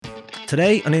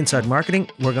Today on Inside Marketing,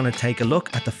 we're going to take a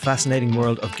look at the fascinating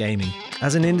world of gaming.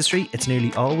 As an industry, it's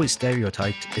nearly always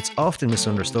stereotyped, it's often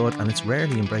misunderstood, and it's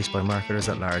rarely embraced by marketers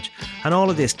at large. And all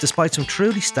of this despite some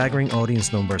truly staggering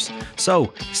audience numbers.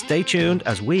 So, stay tuned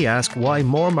as we ask why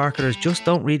more marketers just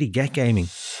don't really get gaming.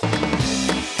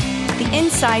 The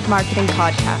Inside Marketing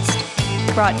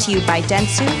Podcast, brought to you by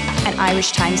Dentsu and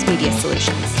Irish Times Media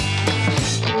Solutions.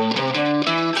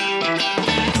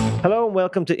 Hello and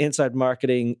welcome to Inside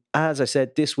Marketing. As I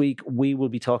said, this week we will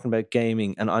be talking about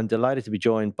gaming, and I'm delighted to be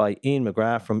joined by Ian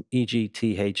McGrath from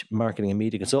EGTH Marketing and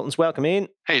Media Consultants. Welcome, Ian.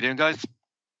 How you doing, guys?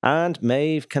 And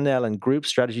Maeve Cannellan, Group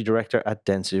Strategy Director at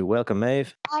Dentsu. Welcome,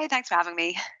 Maeve. Hi, thanks for having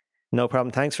me. No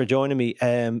problem. Thanks for joining me.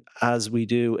 As we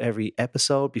do every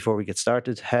episode, before we get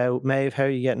started, Maeve, how are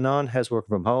you getting on? How's working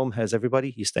from home? How's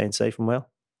everybody? You staying safe and well?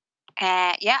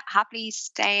 Happily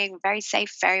staying very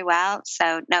safe, very well.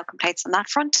 So no complaints on that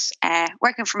front.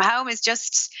 Working from home is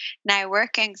just now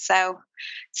working. So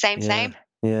same.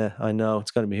 Yeah, I know.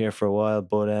 It's going to be here for a while,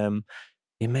 but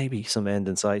it may be some end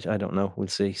in sight. I don't know. We'll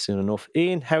see soon enough.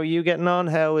 Ian, how are you getting on?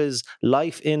 How is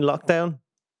life in lockdown?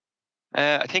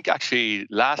 I think actually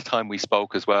last time we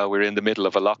spoke as well, we were in the middle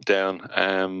of a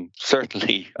lockdown.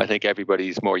 Certainly, I think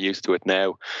everybody's more used to it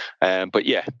now. But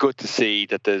yeah, good to see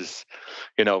that there's,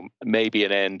 maybe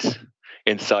an end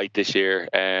in sight this year,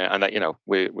 and that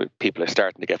people are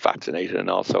starting to get vaccinated, and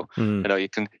also you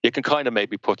can kind of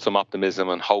maybe put some optimism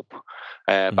and hope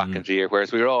back into the year,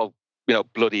 whereas we were all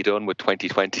bloody done with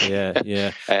 2020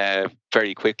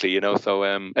 very quickly, so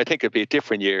I think it'd be a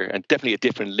different year and definitely a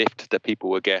different lift that people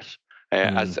will get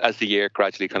as the year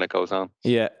gradually kind of goes on.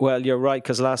 Yeah, well, you're right,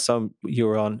 because last time you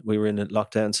were on, we were in a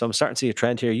lockdown, so I'm starting to see a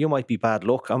trend here. You might be bad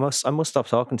luck. I must stop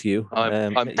talking to you.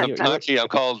 I'm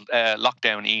called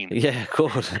Lockdown Ian. Yeah,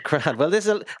 good, grand. Well, this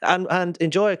is and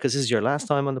enjoy it, because this is your last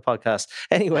time on the podcast.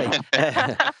 Anyway,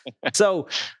 so.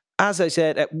 As I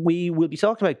said, we will be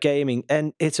talking about gaming,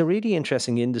 and it's a really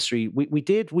interesting industry.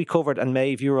 We covered, and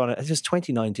Maeve, you were on it. It was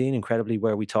 2019, incredibly,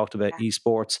 where we talked about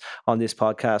esports on this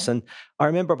podcast. And I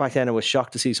remember back then I was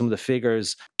shocked to see some of the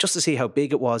figures, just to see how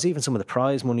big it was, even some of the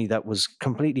prize money that was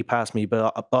completely past me by.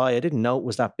 I didn't know it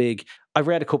was that big. I've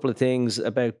read a couple of things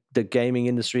about the gaming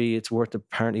industry. It's worth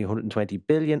apparently 120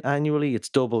 billion annually. That's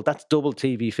double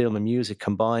TV, film and music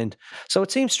combined. So it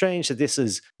seems strange that this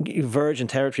is virgin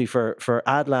territory for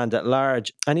Adland at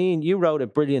large. And Ian, you wrote a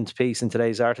brilliant piece in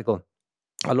today's article.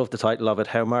 I love the title of it,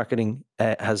 How Marketing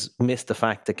Has Missed the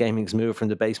Fact That Gaming's Moved from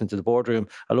the Basement to the Boardroom.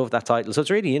 I love that title. So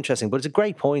it's really interesting, but it's a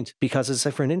great point, because it's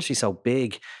like, for an industry so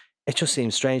big, it just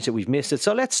seems strange that we've missed it.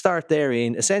 So let's start there,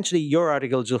 Ian. Essentially, your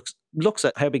article just looks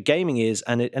at how big gaming is,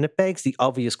 and it begs the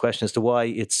obvious question as to why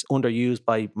it's underused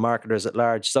by marketers at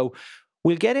large. So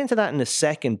we'll get into that in a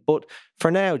second. But for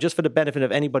now, just for the benefit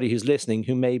of anybody who's listening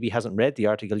who maybe hasn't read the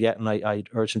article yet, and I'd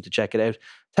urge them to check it out,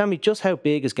 tell me just how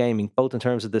big is gaming, both in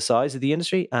terms of the size of the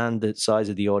industry and the size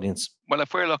of the audience? Well,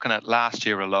 if we're looking at last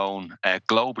year alone,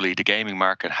 globally, the gaming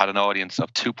market had an audience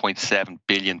of 2.7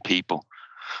 billion people.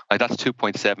 Like, that's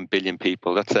 2.7 billion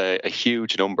people. That's a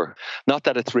huge number. Not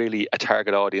that it's really a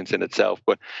target audience in itself,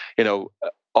 but,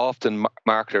 often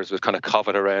marketers would kind of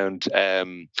covet around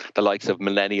the likes of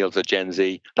millennials or Gen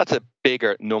Z. That's a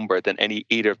bigger number than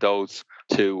either of those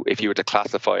two, if you were to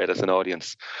classify it as an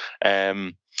audience.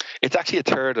 It's actually a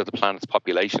third of the planet's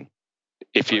population,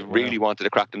 if you really wanted to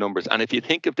crack the numbers. And if you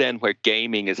think of then where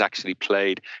gaming is actually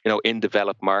played, in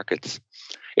developed markets,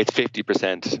 it's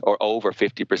 50% or over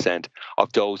 50%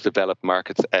 of those developed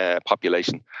markets'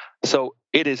 population. So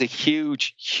it is a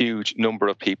huge, huge number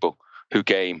of people who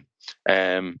game.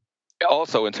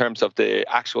 Also, in terms of the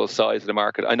actual size of the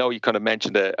market, I know you kind of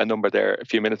mentioned a number there a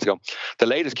few minutes ago. The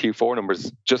latest Q4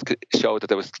 numbers just showed that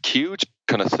there was huge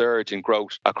kind of surge in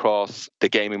growth across the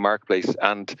gaming marketplace.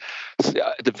 And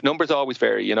the numbers always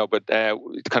vary, but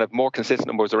kind of more consistent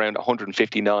numbers around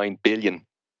 159 billion.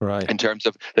 Right. In terms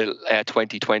of the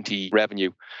 2020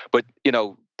 revenue. But,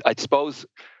 I suppose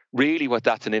really what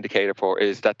that's an indicator for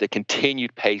is that the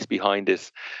continued pace behind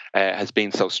this has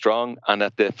been so strong, and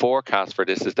that the forecast for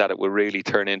this is that it will really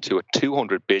turn into a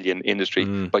 200 billion industry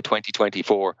by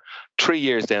 2024, 3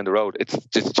 years down the road. It's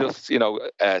just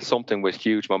something with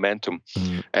huge momentum.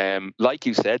 Like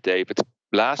you said, Dave,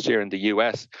 last year in the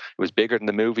US, it was bigger than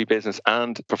the movie business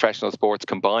and professional sports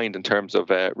combined in terms of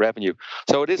revenue.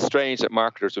 So it is strange that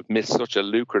marketers would miss such a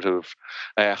lucrative,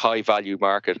 high-value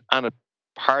market and a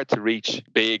hard to reach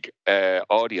big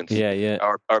audience,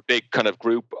 or big kind of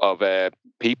group of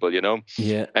people,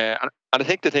 Yeah. And I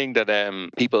think the thing that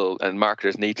people and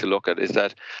marketers need to look at is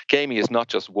that gaming is not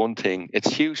just one thing;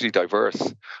 it's hugely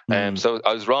diverse. So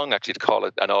I was wrong actually to call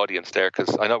it an audience there,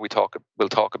 because I know we'll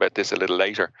talk about this a little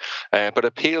later. But it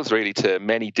appeals really to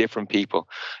many different people.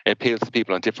 It appeals to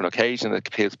people on different occasions. It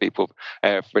appeals to people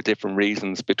for different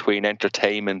reasons, between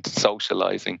entertainment,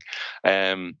 socializing.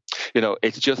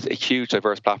 It's just a huge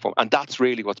diverse platform, and that's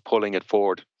really what's pulling it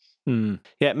forward.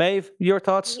 Yeah, Maeve, your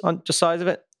thoughts on the size of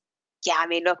it? Yeah, I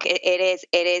mean, look, it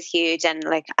is huge, and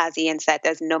like as Ian said,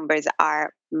 those numbers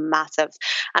are massive.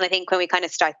 And I think when we kind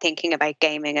of start thinking about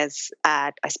gaming as,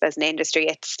 I suppose, an industry,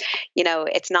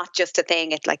 it's not just a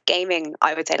thing. It's like gaming,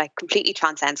 I would say, like completely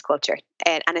transcends culture,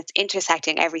 and it's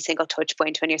intersecting every single touch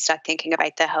point when you start thinking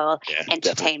about the whole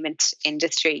entertainment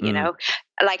industry. You know,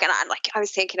 like, and I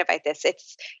was thinking about this.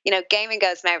 It's gaming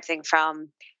goes from everything from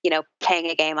playing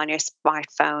a game on your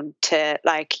smartphone to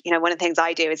like, one of the things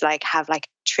I do is like have like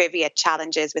trivia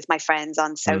challenges with my friends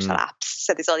on social apps.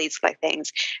 So there's all these like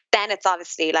things. Then it's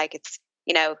obviously like it's,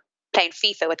 playing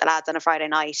FIFA with the lads on a Friday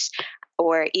night,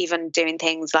 or even doing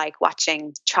things like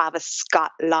watching Travis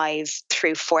Scott live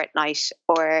through Fortnite,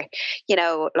 or,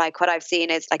 like what I've seen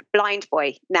is like Blind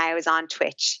Boy now is on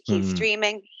Twitch. He's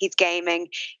streaming, he's gaming,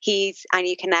 and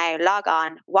you can now log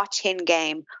on, watch him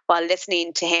game while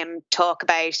listening to him talk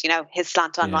about, his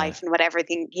slant on life and whatever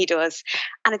thing he does.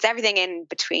 And it's everything in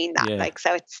between that. Like,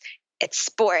 so it's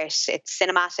sport, it's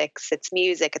cinematics, it's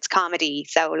music, it's comedy.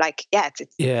 So like,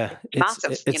 it's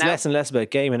massive. It's less and less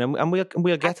about gaming, and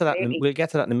we'll get to that. We'll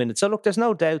get to that in a minute. So look, there's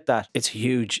no doubt that it's a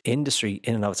huge industry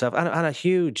in and of itself, and a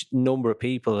huge number of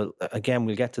people. Again,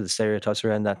 we'll get to the stereotypes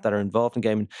around that are involved in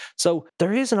gaming. So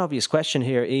there is an obvious question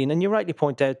here, Ian, and you rightly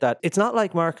point out that it's not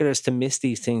like marketers to miss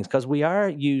these things, because we are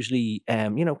usually,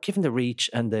 given the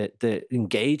reach and the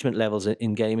engagement levels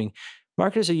in gaming,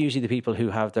 marketers are usually the people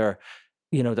who have their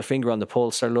finger on the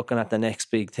pulse, are looking at the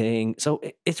next big thing. So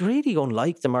it's really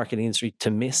unlike the marketing industry to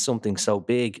miss something so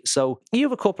big. So you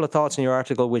have a couple of thoughts in your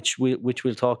article, which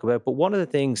we'll talk about. But one of the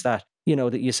things that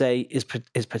that you say is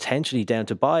potentially down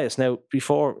to bias. Now,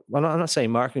 I'm not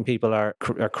saying marketing people are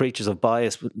creatures of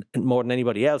bias more than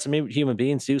anybody else. I mean, human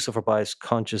beings do suffer bias,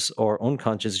 conscious or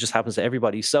unconscious. It just happens to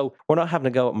everybody. So we're not having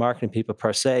to go at marketing people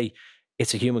per se.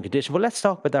 It's a human condition. But let's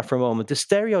talk about that for a moment. The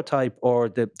stereotype or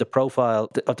the profile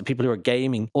of the people who are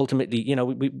gaming, ultimately,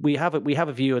 we have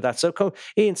a view of that. So,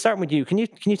 Ian, starting with you, can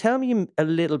you tell me a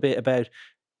little bit about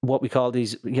what we call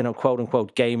these, quote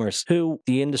unquote gamers, who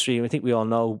the industry, and I think we all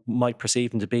know, might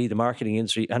perceive them to be the marketing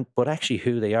industry, but actually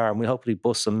who they are, and we'll hopefully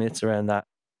bust some myths around that.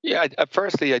 Yeah,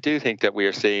 firstly, I do think that we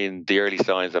are seeing the early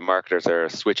signs that marketers are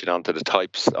switching on to the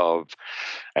types of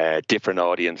different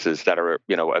audiences that are,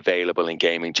 available in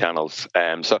gaming channels.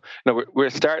 So,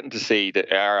 we're starting to see that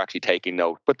they are actually taking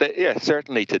note. But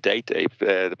certainly to date, Dave,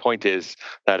 the point is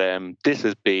that this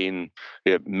has been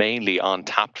mainly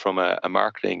untapped from a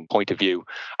marketing point of view,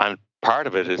 and part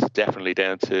of it is definitely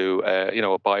down to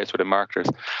a bias with the marketers.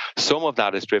 Some of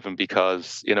that is driven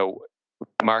because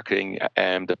marketing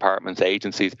departments,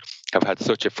 agencies have had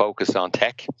such a focus on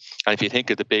tech. And if you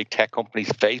think of the big tech companies,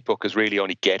 Facebook is really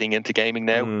only getting into gaming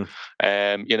now.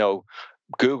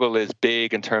 Google is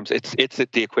big in terms, it's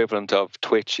the equivalent of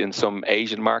Twitch in some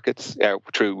Asian markets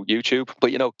through YouTube.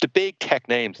 But, the big tech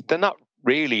names, they're not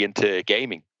really into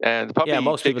gaming. And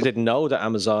most people didn't know that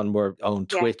Amazon were on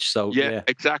Twitch. So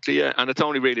exactly. Yeah, and it's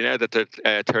only really now that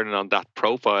they're turning on that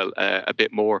profile a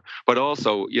bit more. But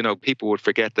also, people would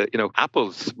forget that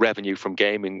Apple's revenue from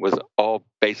gaming was all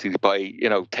basically by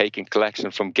taking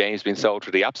collection from games being sold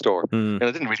through the App Store. And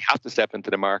it didn't really have to step into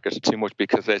the market too much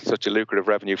because there's such a lucrative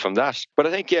revenue from that. But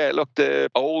I think the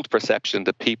old perception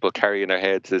that people carry in their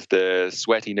heads is the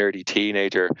sweaty, nerdy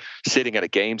teenager sitting at a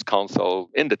games console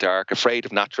in the dark, afraid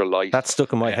of natural light. That's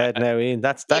stuck in my head now, Ian.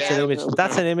 That's an image.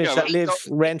 That's an image that lives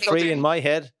rent free in my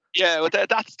head. Yeah, well,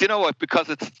 that's because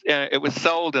it was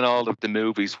sold in all of the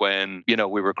movies when we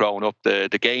were growing up. The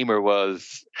gamer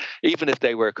was, even if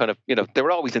they were kind of they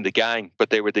were always in the gang, but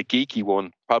they were the geeky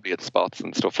one, probably at spots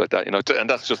and stuff like that. And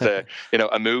that's just a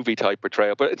a movie type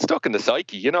portrayal, but it's stuck in the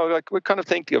psyche. Like we kind of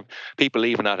think of people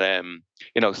even at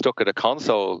stuck at a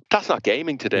console. That's not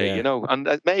gaming today.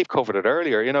 And Maeve covered it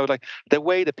earlier. Like the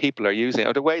way that people are using it,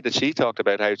 or the way that she talked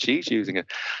about how she's using it.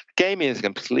 Gaming is a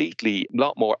completely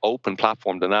lot more open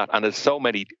platform than that. And there's so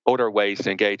many other ways to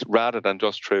engage rather than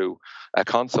just through a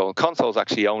console. Consoles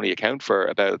actually only account for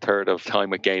about a third of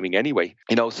time with gaming anyway.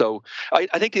 So I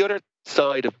think the other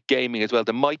side of gaming as well,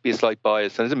 there might be a slight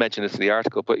bias, and I didn't mention this in the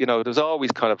article, but there's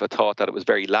always kind of a thought that it was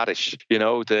very laddish,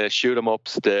 the shoot 'em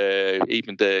ups,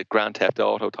 even the Grand Theft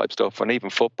Auto type stuff, and even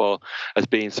football as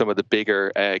being some of the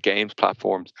bigger games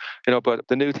platforms, but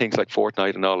the new things like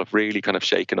Fortnite and all have really kind of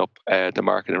shaken up the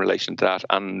market in relation to that,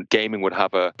 and gaming would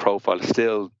have a profile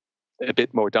still a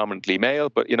bit more dominantly male,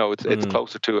 but it's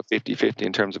closer to a 50-50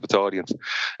 in terms of its audience.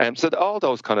 So all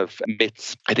those kind of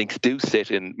myths, I think, do sit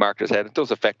in marketers' head. It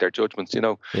does affect their judgments,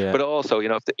 Yeah. But also,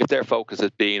 if their focus has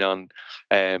been on,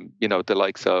 the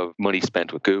likes of money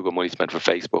spent with Google, money spent for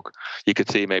Facebook, you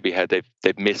could see maybe how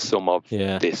they've missed some of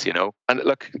this, And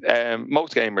look,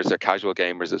 most gamers are casual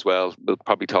gamers as well. We'll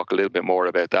probably talk a little bit more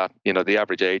about that. The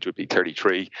average age would be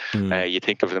 33. You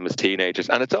think of them as teenagers,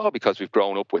 and it's all because we've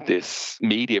grown up with this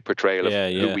media portrayal of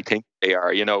who we think they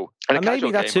are, And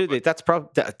maybe that's who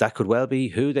that could well be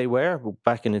who they were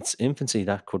back in its infancy.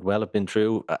 That could well have been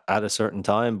true at a certain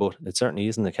time, but it certainly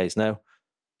isn't the case now.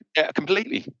 Yeah,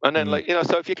 completely. And then,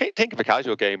 so if you think of a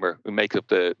casual gamer who makes up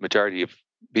the majority of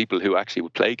people who actually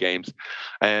would play games,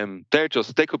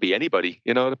 they could be anybody,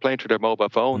 they're playing through their mobile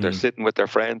phone, they're sitting with their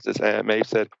friends, as Maeve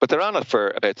said, but they're on it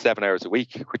for about 7 hours a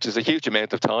week, which is a huge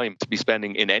amount of time to be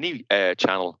spending in any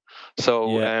channel.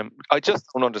 So I just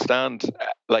don't understand,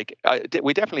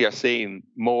 we definitely are seeing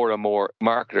more and more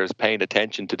marketers paying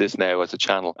attention to this now as a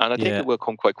channel, and I think it will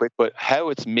come quite quick, but how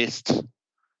it's missed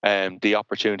the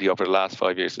opportunity over the last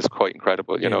 5 years is quite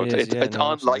incredible. It's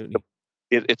unlike them.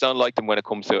 It's unlike them when it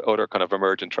comes to other kind of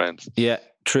emergent trends. Yeah,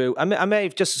 true. I may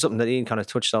have just something that Ian kind of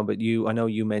touched on, but I know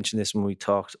you mentioned this when we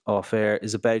talked off air,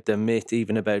 is about the myth,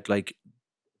 even about like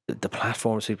the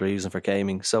platforms people are using for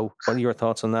gaming. So what are your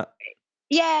thoughts on that?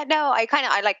 Yeah, no,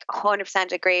 I like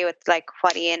 100% agree with like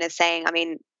what Ian is saying. I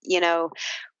mean,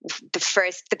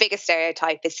 the biggest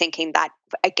stereotype is thinking that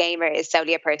a gamer is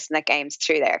solely a person that games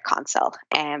through their console.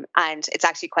 And it's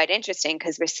actually quite interesting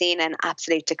because we're seeing an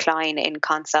absolute decline in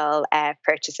console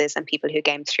purchases and people who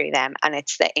game through them. And I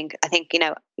think,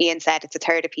 Ian said it's a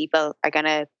third of people are going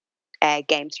to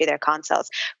game through their consoles,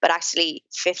 but actually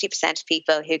 50% of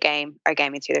people who game are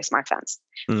gaming through their smartphones.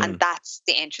 And that's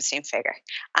the interesting figure.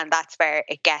 And that's where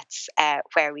it gets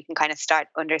where we can kind of start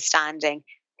understanding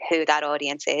who that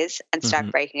audience is and start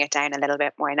breaking it down a little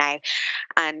bit more now.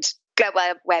 And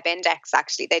Global Web Index,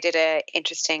 actually, they did an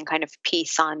interesting kind of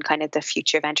piece on kind of the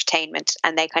future of entertainment,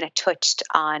 and they kind of touched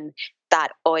on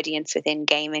that audience within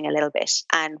gaming a little bit.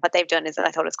 And what they've done is, and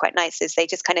I thought it was quite nice, is they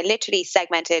just kind of literally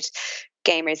segmented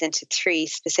gamers into 3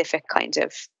 specific kind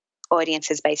of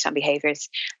audiences based on behaviors.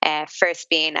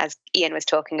 First being, as Ian was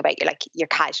talking about, your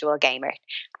casual gamer.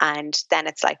 And then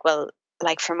it's like, well,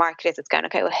 like for marketers, it's going,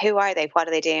 okay, well, who are they? What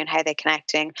are they doing? How are they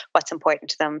connecting? What's important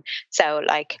to them? So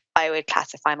like, I would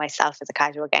classify myself as a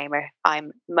casual gamer.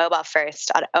 I'm mobile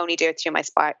first. I'll only do it through my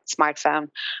smartphone.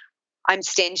 I'm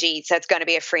stingy, so it's going to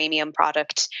be a freemium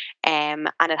product, and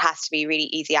it has to be really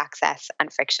easy access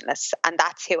and frictionless. And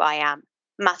that's who I am.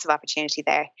 Massive opportunity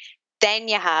there. Then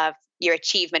you have your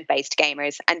achievement-based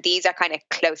gamers, and these are kind of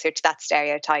closer to that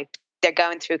stereotype. They're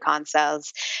going through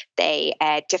consoles. They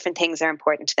different things are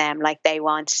important to them. Like they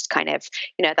want kind of,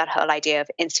 that whole idea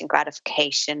of instant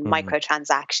gratification,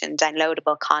 microtransaction,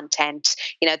 downloadable content.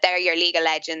 They're your League of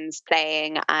Legends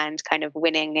playing and kind of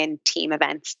winning in team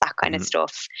events, that kind of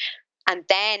stuff. And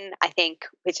then I think,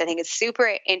 which I think is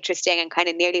super interesting and kind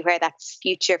of nearly where that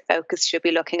future focus should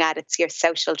be looking at, it's your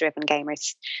social driven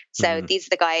gamers. So these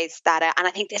are the guys that and I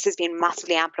think this has been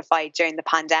massively amplified during the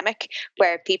pandemic,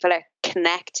 where people are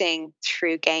connecting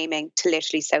through gaming to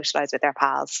literally socialize with their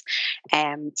pals.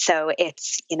 So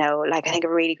it's, like I think a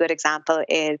really good example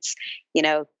is,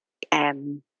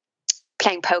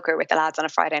 playing poker with the lads on a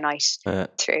Friday night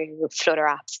through Flutter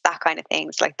apps, that kind of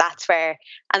things. Like that's where,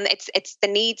 and it's the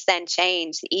needs then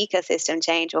change, the ecosystem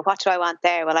change. Well, what do I want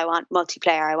there? Well, I want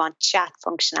multiplayer, I want chat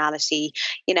functionality,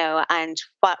 and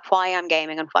why I'm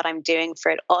gaming and what I'm doing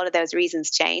for it. All of those reasons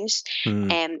change.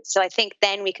 So I think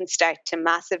then we can start to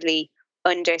massively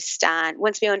understand,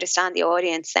 once we understand the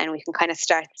audience, then we can kind of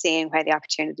start seeing where the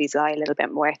opportunities lie a little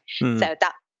bit more. So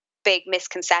that big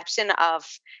misconception of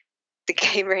the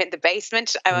gamer in the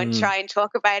basement, I won't try and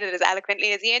talk about it as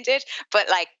eloquently as Ian did, but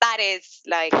like that is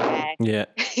like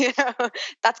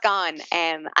that's gone,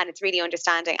 and it's really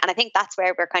understanding. And I think that's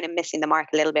where we're kind of missing the mark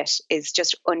a little bit, is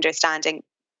just understanding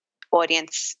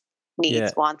audience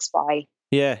needs, wants, why.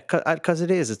 Yeah, because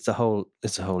it's a whole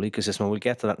ecosystem. We'll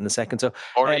get to that in a second. So,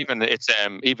 or even it's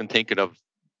even thinking of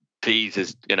these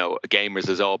as gamers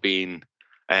as all being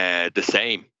the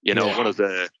same. One of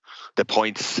the the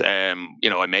points I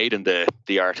made in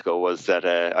the article was that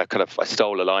I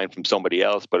stole a line from somebody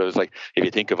else, but it was like, if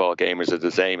you think of all gamers as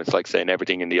the same, it's like saying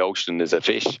everything in the ocean is a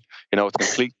fish. It's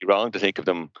completely wrong to think of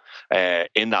them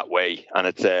in that way. And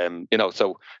it's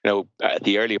at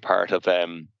the earlier part of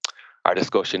our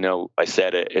discussion, I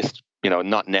said it's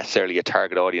not necessarily a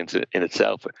target audience in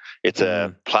itself. It's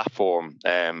a platform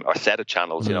or set of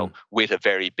channels, with a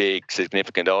very big,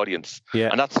 significant audience. Yeah.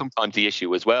 And that's sometimes the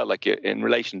issue as well. Like in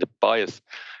relation to bias,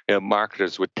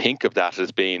 marketers would think of that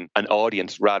as being an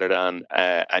audience rather than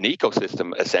an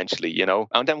ecosystem, essentially,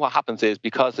 And then what happens is,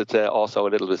 because it's also a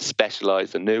little bit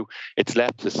specialized and new, it's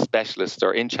left to specialists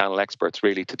or in-channel experts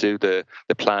really to do the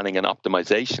planning and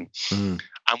optimization.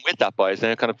 And with that bias,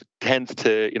 then it kind of tends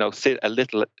to, sit a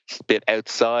little bit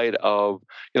outside of,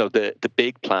 the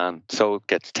big plan. So it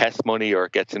gets test money, or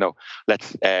it gets,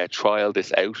 let's trial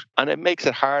this out. And it makes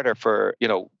it harder for,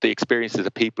 the experiences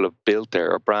that people have built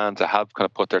there, or brands that have kind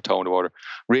of put their toe in the water,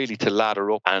 really to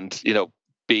ladder up and,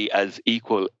 be as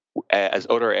equal as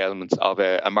other elements of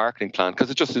a marketing plan, because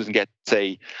it just doesn't get,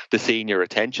 say, the senior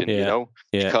attention,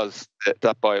 because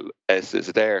that bias is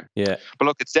there. Yeah. But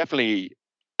look, it's definitely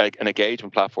an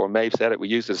engagement platform. Maeve said it. We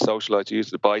use it to socialize, we use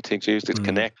it to buy things, we use it to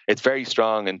connect. It's very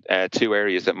strong in two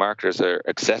areas that marketers are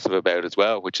excessive about as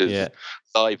well, which is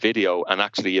live video and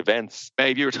actually events.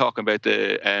 Maeve, you were talking about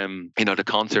the the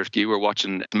concert you were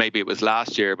watching. Maybe it was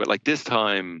last year, but like this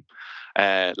time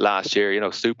last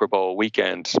year, Super Bowl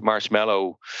weekend,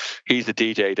 Marshmello, he's the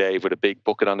DJ, Dave, with a big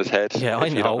bucket on his head. Yeah, I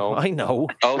know.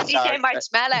 Oh, DJ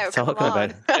Marshmello, come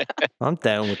on. I'm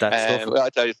down with that stuff. Well, I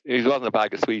tell you, he wasn't a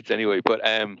bag of sweets anyway, but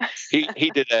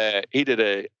he did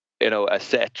a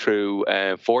set through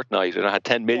Fortnite, and I had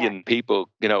 10 million people.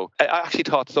 I actually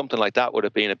thought something like that would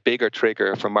have been a bigger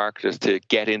trigger for marketers to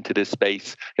get into this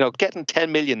space. Getting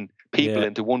 10 million people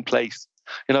into one place.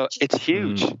 It's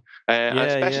huge,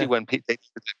 especially when they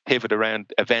pivot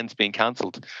around events being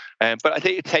cancelled. But I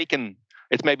think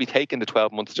it's maybe taken the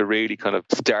 12 months to really kind of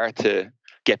start to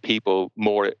get people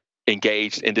more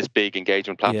engaged in this big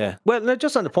engagement platform. Yeah. Well, no,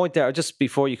 just on the point there, just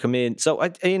before you come in. So I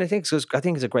think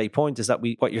it's a great point, is that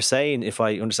what you're saying, if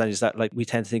I understand, is that like we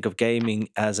tend to think of gaming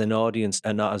as an audience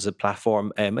and not as a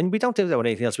platform. And we don't do that with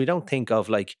anything else. We don't think of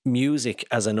like music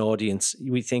as an audience.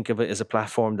 We think of it as a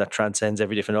platform that transcends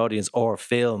every different audience, or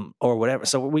film or whatever.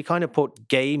 So we kind of put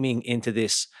gaming into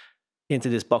this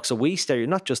box. So we stare,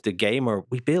 not just the gamer,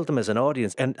 we build them as an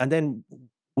audience. And then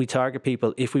we target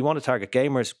people. If we want to target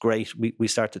gamers, great. We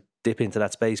start to dip into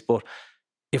that space. But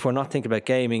if we're not thinking about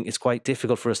gaming, it's quite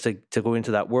difficult for us to go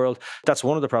into that world. That's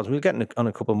one of the problems. We'll get on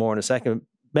a couple more in a second.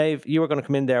 Maeve, you were going to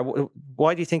come in there.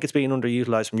 Why do you think it's being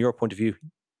underutilized from your point of view?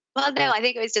 Well, no, I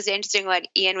think it was just interesting what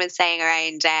Ian was saying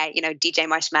around, DJ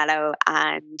Marshmello,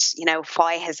 and,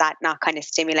 why has that not kind of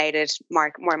stimulated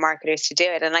more marketers to do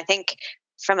it? And I think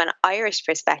from an Irish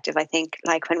perspective, I think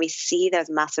like when we see those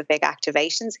massive big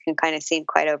activations, it can kind of seem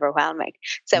quite overwhelming.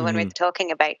 So when we're talking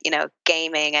about,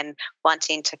 gaming and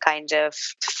wanting to kind of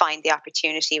find the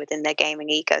opportunity within the gaming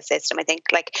ecosystem, I think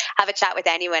like have a chat with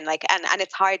anyone, like, and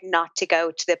it's hard not to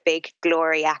go to the big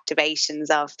glory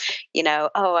activations of,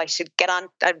 I should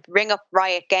ring up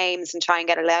Riot Games and try and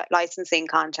get a licensing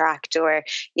contract, or,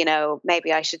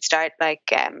 maybe I should start like,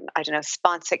 get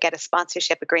a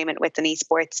sponsorship agreement with an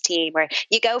esports team, or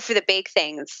you go for the big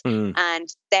things. And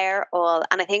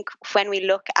I think when we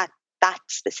look at that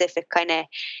specific kind of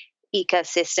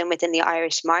ecosystem within the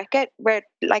Irish market, we're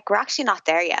actually not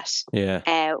there yet.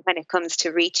 When it comes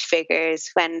to reach figures,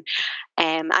 and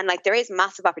like there is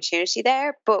massive opportunity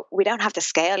there, but we don't have the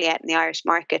scale yet in the Irish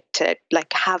market to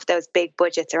like have those big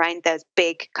budgets around those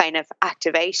big kind of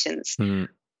activations.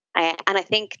 And I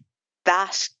think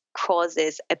that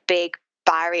causes a big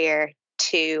barrier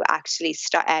to actually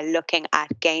start looking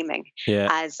at gaming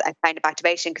as a kind of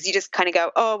activation, because you just kind of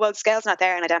go, oh, well, scale's not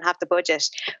there and I don't have the budget.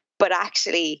 But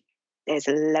actually, there's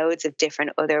loads of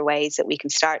different other ways that we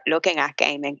can start looking at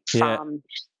gaming from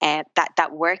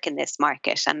that work in this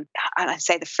market. And I'd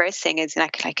say the first thing is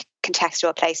like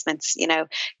contextual placements.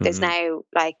 There's now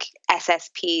like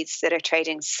SSPs that are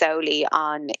trading solely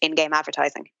on in-game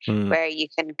advertising, where you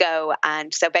can go,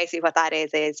 and so basically what that is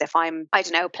if I'm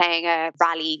playing a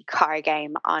rally car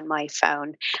game on my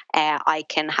phone, I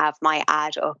can have my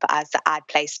ad up as the ad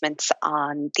placements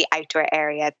on the outdoor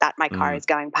area that my car is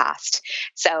going past.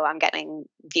 So I'm getting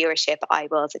viewership,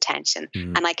 eyeballs, attention,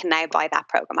 and I can now buy that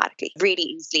programmatically really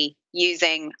easily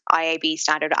using IAB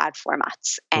standard ad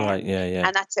formats.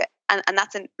 And and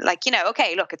that's like,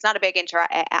 okay, look, it's not a big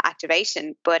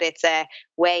activation, but it's a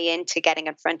way into getting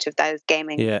in front of those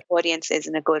gaming audiences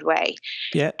in a good way.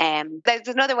 Yeah. There's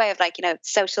another way of like,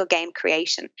 social game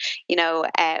creation.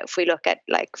 If we look at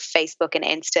like Facebook and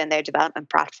Insta and their development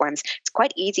platforms, it's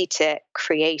quite easy to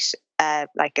create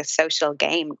like a social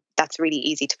game that's really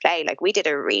easy to play. Like we did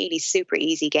a really super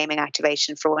easy gaming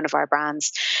activation for one of our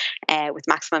brands with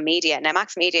Maximum Media. Now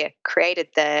Maximum Media created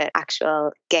the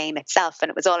actual game itself, and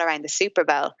it was all around the Super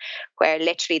Bowl, where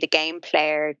literally the game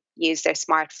player used their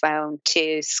smartphone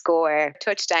to score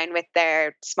touchdown with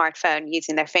their smartphone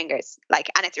using their fingers.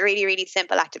 And it's a really, really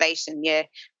simple activation. You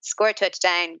score a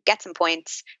touchdown, get some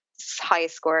points,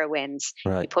 highest scorer wins.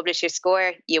 Right. You publish your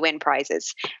score, you win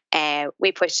prizes.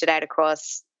 We pushed it out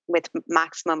with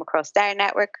Maximum across their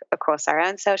network, across our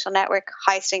own social network,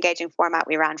 highest engaging format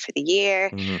we ran for the year.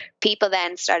 Mm-hmm. People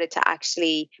then started to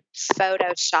actually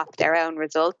Photoshop their own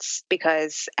results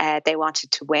because they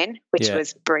wanted to win, which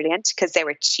was brilliant because they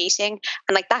were cheating.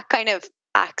 And like that kind of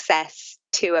access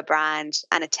to a brand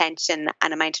and attention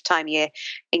and amount of time you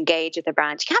engage with a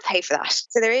brand, you can't pay for that.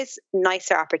 So there is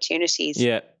nicer opportunities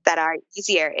that are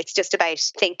easier. It's just about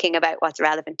thinking about what's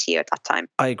relevant to you at that time.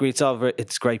 I agree.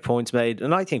 It's great points made.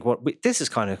 And I think this is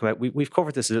kind of, we've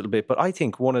covered this a little bit, but I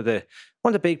think one of the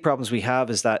big problems we have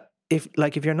is that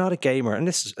if you're not a gamer, and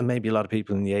this is maybe a lot of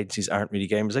people in the agencies aren't really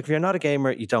gamers, like if you're not a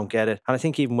gamer, you don't get it. And I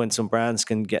think even when some brands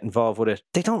can get involved with it,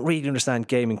 they don't really understand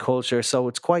gaming culture. So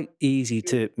it's quite easy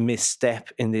to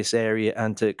misstep in this area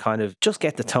and to kind of just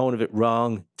get the tone of it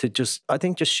wrong, to I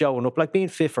think just showing up, like being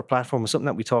fit for platform is something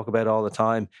that we talk about all the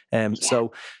time.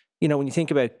 So, when you think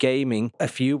about gaming, a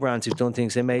few brands who've done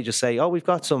things, they may just say, "Oh, we've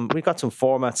got some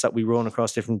formats that we run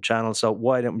across different channels. So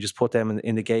why don't we just put them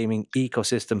in the gaming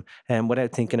ecosystem?" And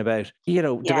without thinking about,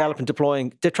 developing,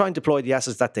 deploying, they're trying to deploy the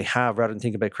assets that they have rather than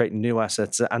thinking about creating new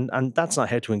assets. And that's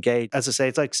not how to engage. As I say,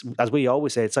 it's like, as we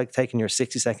always say, it's like taking your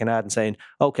 60-second ad and saying,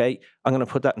 "Okay, I'm going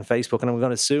to put that in Facebook, and I'm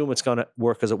going to assume it's going to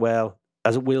work as well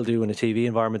as it will do in a TV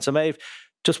environment." So Maeve,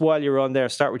 just while you're on there,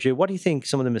 start with you. What do you think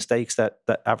some of the mistakes that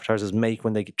advertisers make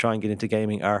when they try and get into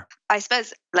gaming are? I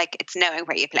suppose it's knowing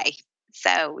where you play.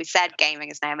 So we said gaming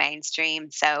is now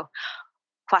mainstream. So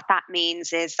what that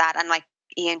means is that, and like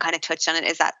Ian kind of touched on it,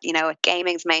 is that,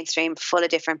 gaming's mainstream, full of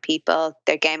different people.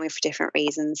 They're gaming for different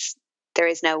reasons. There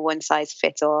is no one size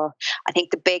fits all. I think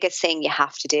the biggest thing you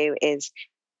have to do is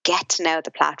get to know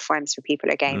the platforms where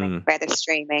people are gaming, where they're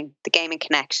streaming, the gaming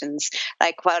connections.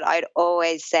 Like what I'd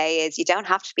always say is you don't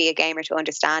have to be a gamer to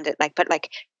understand it. But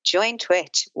join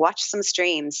Twitch, watch some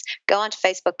streams, go onto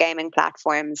Facebook gaming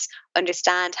platforms,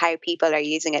 understand how people are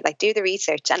using it, do the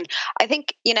research. And I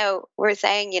think, we're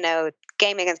saying,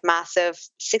 gaming is massive.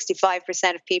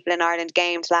 65% of people in Ireland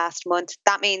gamed last month.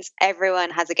 That means everyone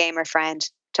has a gamer friend.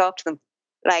 Talk to them.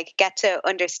 Get to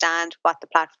understand what the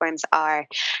platforms are.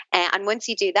 And once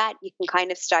you do that, you can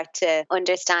kind of start to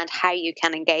understand how you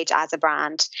can engage as a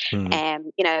brand.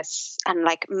 And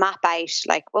map out,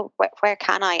 where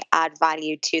can I add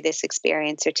value to this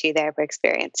experience or to their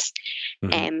experience?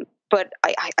 But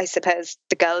I suppose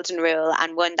the golden rule,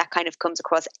 and one that kind of comes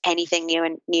across anything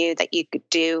new that you could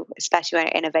do, especially when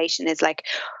innovation, is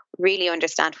really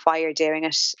understand why you're doing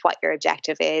it, what your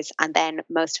objective is, and then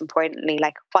most importantly,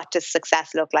 what does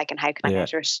success look like and how can I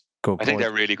measure it? I think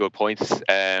they're really good points,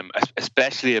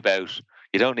 especially about,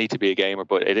 you don't need to be a gamer,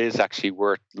 but it is actually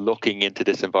worth looking into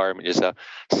this environment yourself,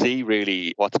 see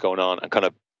really what's going on and kind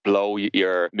of blow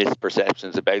your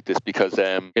misperceptions about this, because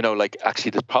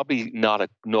actually there's probably not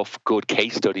enough good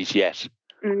case studies yet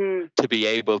to be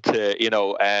able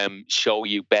to show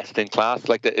you best in class.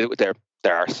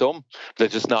 There are some, but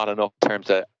there's just not enough in terms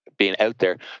of being out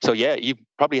there. So you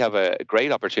probably have a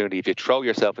great opportunity if you throw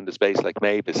yourself into space like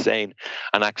Maeve is saying,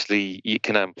 and actually you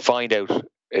can find out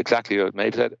exactly what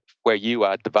Maeve said, where you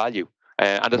add the value.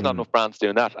 And there's not enough brands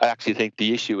doing that. I actually think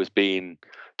the issue has been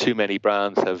too many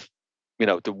brands have,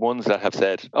 the ones that have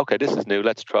said, okay, this is new,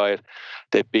 let's try it.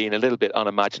 They've been a little bit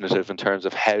unimaginative in terms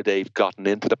of how they've gotten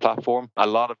into the platform. A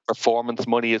lot of performance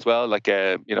money as well,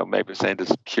 maybe saying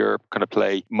this pure kind of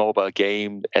play mobile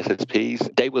game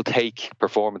SSPs. They will take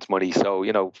performance money.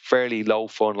 So, fairly low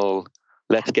funnel.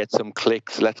 Let's get some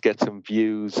clicks. Let's get some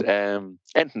views. Anything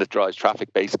that drives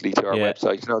traffic basically to our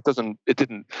website.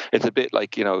 It's a bit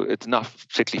it's not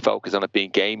particularly focused on it being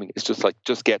gaming. It's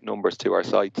just get numbers to our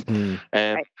sites.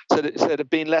 So they've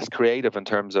been less creative in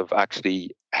terms of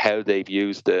actually how they've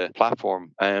used the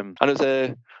platform. And there's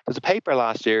a paper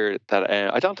last year that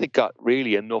I don't think got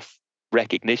really enough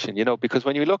recognition, because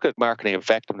when you look at marketing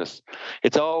effectiveness,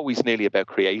 it's always nearly about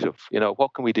creative.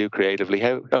 What can we do creatively?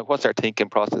 What's our thinking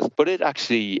process? But it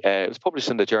actually it was published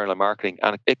in the Journal of Marketing,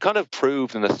 and it kind of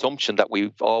proved an assumption that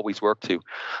we've always worked to,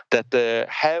 that the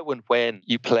how and when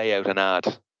you play out an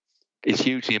ad is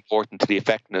hugely important to the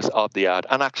effectiveness of the ad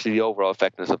and actually the overall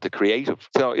effectiveness of the creative.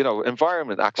 So,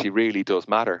 environment actually really does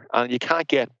matter. And you can't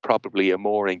get probably a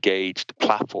more engaged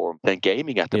platform than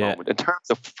gaming at the moment in terms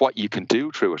of what you can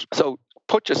do through it. So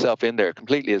put yourself in there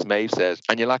completely, as Maeve says,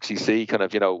 and you'll actually see kind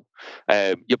of, you'll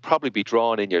probably be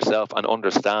drawn in yourself and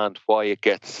understand why it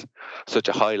gets such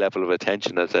a high level of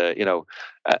attention as a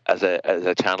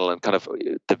channel, and kind of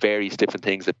the various different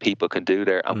things that people can do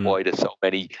there, and why there's so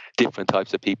many different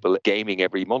types of people gaming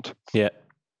every month. Yeah,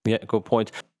 good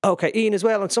point. Okay, Ian, as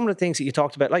well, on some of the things that you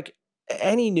talked about, like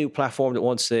any new platform that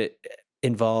wants to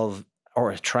involve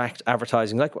or attract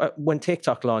advertising, like when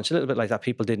TikTok launched, a little bit like that,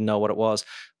 people didn't know what it was.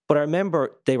 But I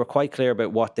remember they were quite clear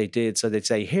about what they did. So they'd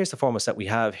say, here's the formats that we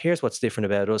have. Here's what's different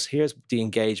about us. Here's the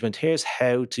engagement. Here's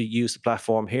how to use the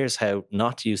platform. Here's how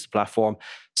not to use the platform.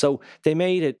 So they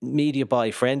made it media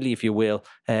buy friendly, if you will,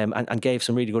 and gave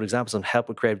some really good examples on help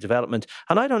with creative development.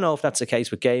 And I don't know if that's the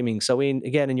case with gaming. So Ian,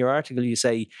 again, in your article, you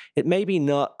say it may be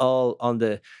not all on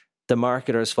the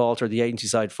marketer's fault or the agency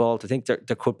side fault. I think there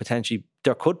could potentially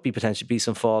be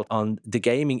some fault on the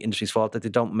gaming industry's fault that they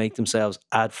don't make themselves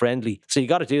ad friendly. So you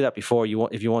got to do that before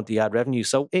if you want the ad revenue.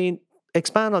 So Ian,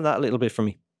 expand on that a little bit for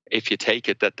me. If you take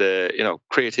it that the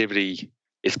creativity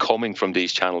is coming from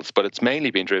these channels, but it's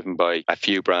mainly been driven by a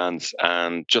few brands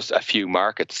and just a few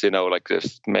markets. Like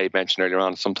this Maeve mentioned earlier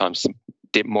on, sometimes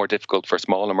more difficult for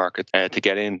smaller markets to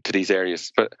get into these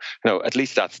areas. But at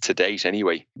least that's to date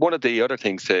anyway. One of the other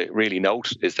things to really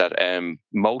note is that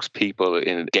most people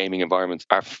in gaming environments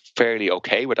are fairly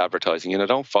okay with advertising.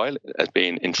 Don't file it as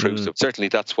being intrusive. Certainly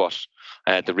that's what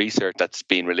the research that's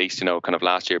been released, kind of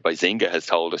last year by Zynga has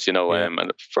told us,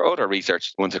 and for other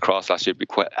research ones across last year,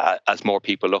 as more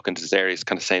people look into this area,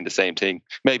 kind of saying the same thing,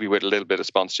 maybe with a little bit of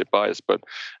sponsorship bias. But,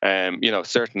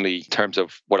 certainly in terms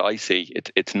of what I see,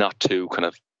 it's not too kind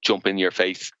of jump in your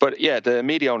face. But yeah, the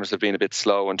media owners have been a bit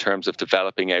slow in terms of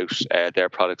developing out their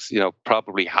products,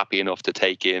 probably happy enough to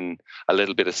take in a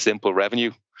little bit of simple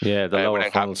revenue. Yeah, the lower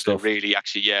funnel stuff. Really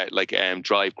actually,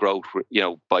 drive growth,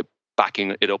 by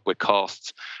backing it up with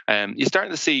costs. You're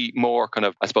starting to see more kind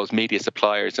of, I suppose, media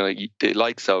suppliers, the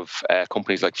likes of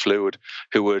companies like Fluid,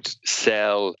 who would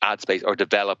sell ad space or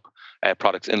develop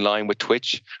products in line with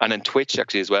Twitch. And then Twitch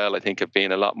actually as well, I think, have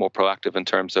been a lot more proactive in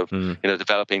terms of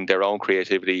developing their own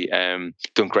creativity,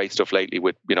 doing great stuff lately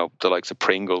with the likes of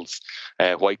Pringles,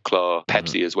 White Claw,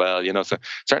 Pepsi as well, so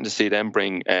starting to see them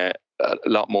bring a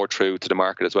lot more true to the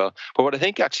market as well. But what I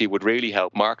think actually would really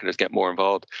help marketers get more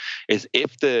involved is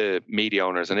if the media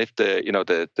owners and if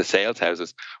the sales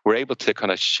houses were able to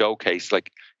kind of showcase,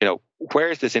 like, where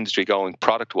is this industry going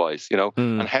product wise,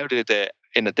 and how did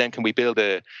then can we build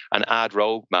an ad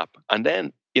roadmap? And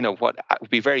then, what would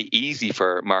be very easy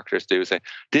for marketers to do is say,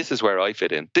 this is where I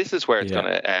fit in. This is where it's going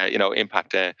to,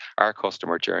 impact our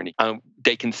customer journey. And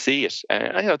they can see it.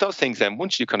 And, those things then,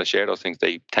 once you kind of share those things,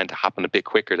 they tend to happen a bit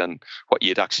quicker than what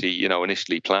you'd actually,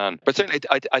 initially plan. But certainly,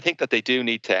 I think that they do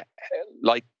need to,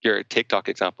 like your TikTok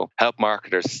example, help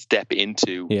marketers step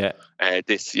into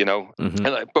this,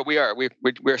 But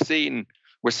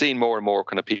we're seeing more and more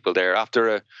kind of people there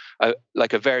after a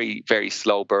very, very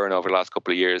slow burn over the last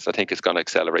couple of years. I think it's going to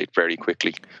accelerate very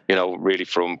quickly, really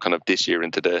from kind of this year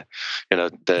into the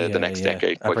next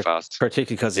decade quite fast.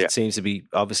 Particularly because it seems to be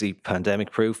obviously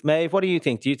pandemic proof. Maeve, what do you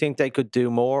think? Do you think they could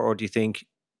do more, or do you think,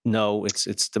 no, it's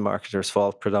the marketer's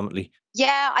fault predominantly?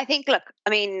 Yeah, I think,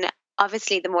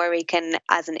 obviously, the more we can,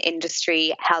 as an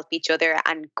industry, help each other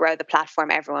and grow the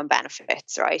platform, everyone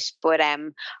benefits, right? But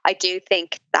I do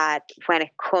think that when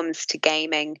it comes to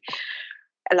gaming,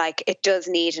 it does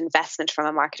need investment from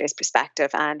a marketer's perspective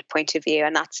and point of view,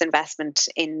 and that's investment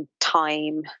in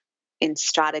time, in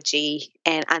strategy,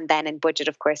 and then in budget,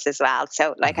 of course, as well.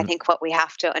 So, I think what we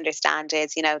have to understand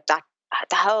is, that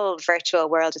the whole virtual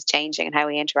world is changing and how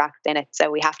we interact in it.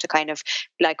 So we have to kind of,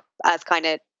 as kind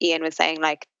of Ian was saying,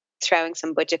 throwing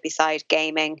some budget beside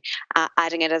gaming,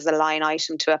 adding it as a line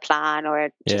item to a plan, or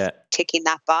just ticking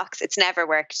that box. It's never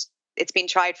worked. It's been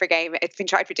tried for game. It's been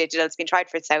tried for digital. It's been tried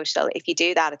for social. If you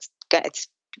do that, it's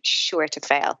sure to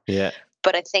fail. Yeah.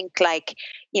 But I think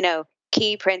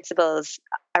key principles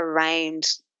around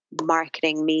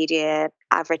marketing, media,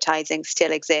 advertising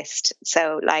still exist.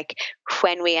 So like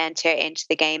when we enter into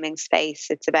the gaming space,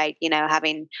 it's about,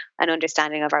 having an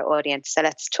understanding of our audience. So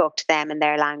let's talk to them in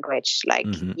their language, like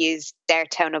use their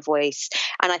tone of voice.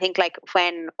 And I think like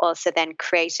when also then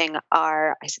creating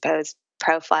our, I suppose,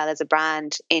 profile as a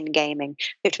brand in gaming,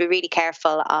 we have to be really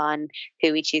careful on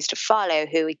who we choose to follow,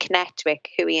 who we connect with,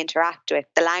 who we interact with,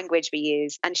 the language we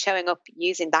use, and showing up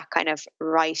using that kind of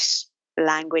right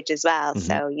language as well.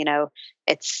 So,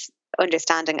 it's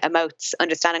understanding emotes,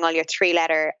 understanding all your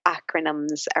 3-letter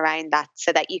acronyms around that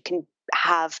so that you can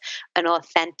have an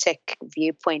authentic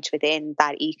viewpoint within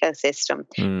that ecosystem.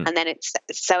 And then it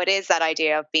is that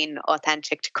idea of being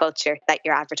authentic to culture that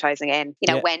you're advertising in.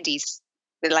 Wendy's,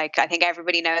 like I think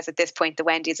everybody knows at this point the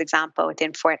Wendy's example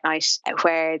within Fortnite,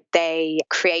 where they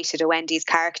created a Wendy's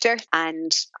character,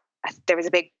 and there was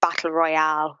a big battle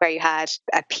royale where you had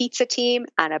a pizza team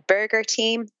and a burger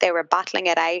team. They were battling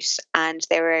it out, and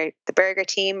the burger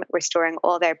team were storing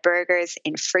all their burgers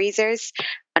in freezers.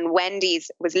 And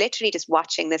Wendy's was literally just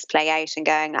watching this play out and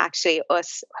going, actually,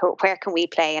 where can we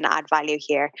play and add value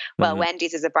here? Well,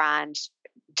 Wendy's as a brand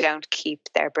don't keep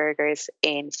their burgers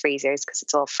in freezers because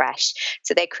it's all fresh.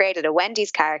 So they created a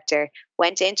Wendy's character,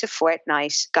 went into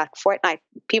Fortnite, got Fortnite,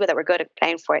 people that were good at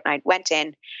playing Fortnite went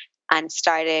in and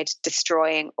started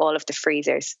destroying all of the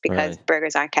freezers because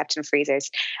burgers aren't kept in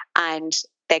freezers. And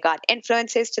they got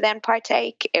influencers to then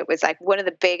partake. It was like one of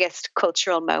the biggest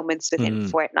cultural moments within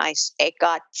Fortnite. It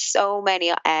got so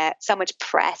much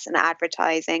press and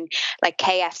advertising. Like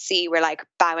KFC were like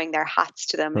bowing their hats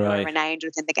to them, who were renowned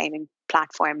within the gaming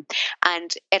platform.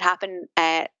 And it happened,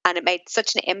 and it made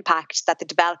such an impact that the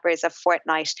developers of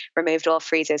Fortnite removed all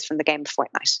freezers from the game of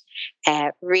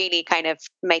Fortnite, really kind of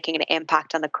making an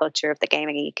impact on the culture of the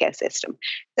gaming ecosystem.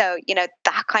 So,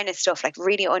 that kind of stuff, like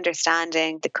really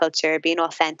understanding the culture, being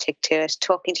authentic to it,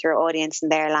 talking to your audience in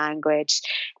their language,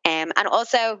 and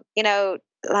also,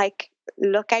 like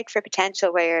look out for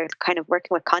potential where you're kind of working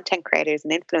with content creators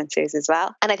and influencers as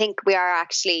well. And I think we are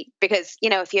actually, because,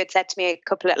 if you had said to me a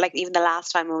couple of, like even the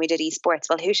last time when we did esports,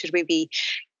 well, who should we be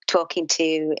talking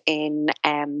to in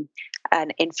an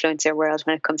influencer world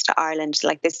when it comes to Ireland?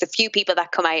 Like there's a few people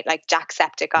that come out, like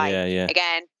Jacksepticeye.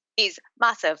 Again, he's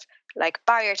massive, like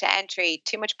barrier to entry,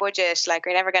 too much budget, like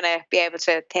we're never going to be able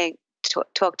to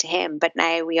talk to him. But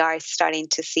now we are starting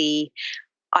to see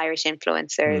Irish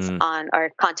influencers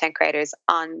or content creators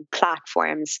on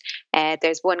platforms.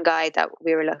 There's one guy that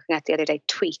we were looking at the other day,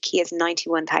 Tweak. He has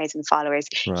 91,000 followers.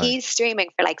 He's streaming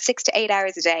for like 6 to 8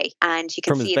 hours a day, and you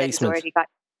can see that he's already got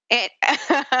it.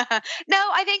 No,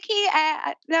 I think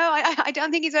I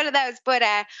don't think he's one of those, but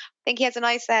I think he has a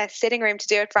nice sitting room to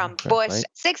do it from. But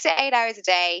 6 to 8 hours a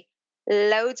day,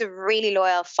 loads of really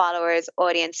loyal followers,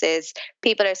 audiences,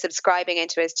 people are subscribing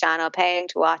into his channel, paying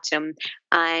to watch him,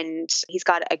 and he's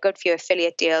got a good few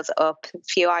affiliate deals up.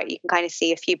 You can kind of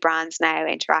see a few brands now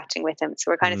interacting with him,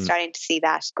 so we're kind of starting to see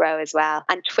that grow as well.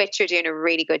 And Twitch are doing a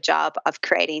really good job of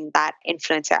creating that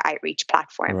influencer outreach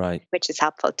platform, which is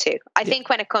helpful too. I think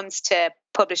when it comes to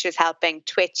publishers helping,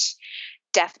 Twitch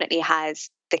definitely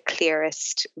has the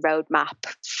clearest roadmap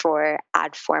for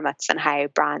ad formats and how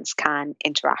brands can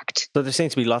interact. So there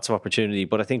seems to be lots of opportunity,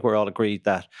 but I think we're all agreed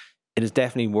that it is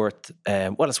definitely worth,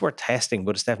 it's worth testing,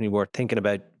 but it's definitely worth thinking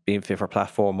about being fit for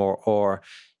platform or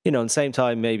at the same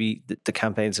time, maybe the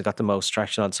campaigns that got the most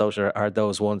traction on social are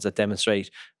those ones that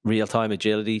demonstrate real-time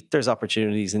agility. There's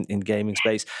opportunities in gaming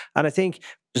space. And I think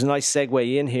there's a nice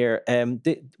segue in here.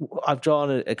 I've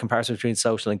drawn a comparison between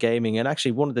social and gaming. And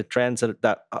actually, one of the trends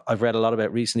that I've read a lot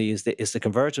about recently is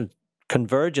the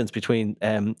convergence between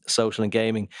social and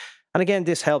gaming. And again,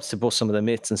 this helps to bust some of the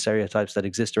myths and stereotypes that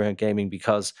exist around gaming,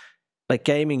 because like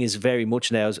gaming is very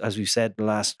much now, as we've said in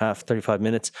the last 35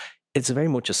 minutes, it's very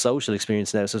much a social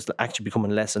experience now. So it's actually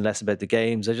becoming less and less about the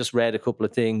games. I just read a couple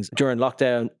of things during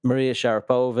lockdown. Maria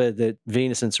Sharapova, the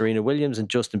Venus and Serena Williams, and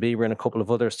Justin Bieber and a couple of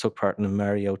others took part in the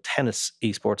Mario Tennis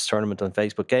esports tournament on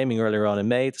Facebook Gaming earlier on in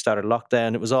May, at the start of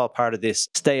lockdown. It was all part of this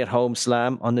stay-at-home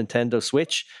slam on Nintendo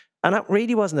Switch. And that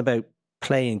really wasn't about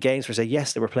playing games per se.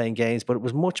 Yes, they were playing games, but it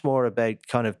was much more about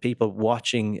kind of people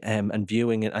watching and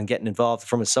viewing and getting involved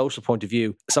from a social point of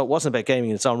view. So it wasn't about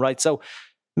gaming in its own right. So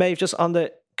Maeve, just on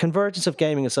the convergence of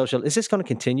gaming and social, is this going to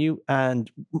continue?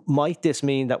 And might this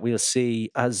mean that we'll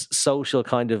see, as social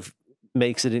kind of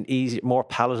makes it an easier, more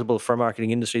palatable for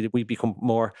marketing industry, that we become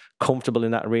more comfortable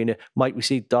in that arena, might we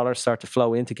see dollars start to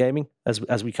flow into gaming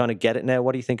as we kind of get it now?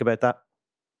 What do you think about that?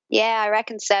 Yeah, I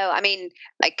reckon so. I mean,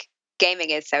 like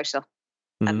gaming is social.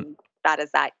 And that is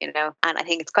that, And I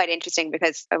think it's quite interesting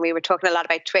because we were talking a lot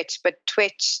about Twitch, but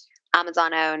Twitch,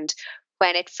 Amazon owned,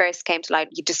 when it first came to light,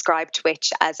 you described Twitch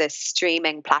as a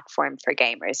streaming platform for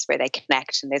gamers where they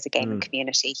connect and there's a gaming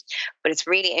community. But it's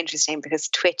really interesting because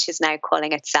Twitch is now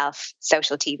calling itself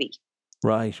social TV.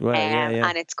 Right. Well, yeah.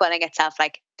 And it's calling itself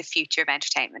like the future of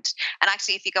entertainment. And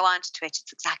actually, if you go on to Twitch,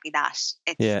 it's exactly that.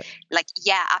 It's like,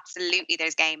 absolutely,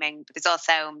 there's gaming, but there's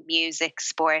also music,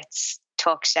 sports,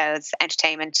 talk shows,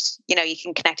 entertainment. You know, you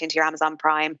can connect into your Amazon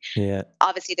Prime. Yeah.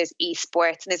 Obviously, there's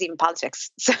esports and there's even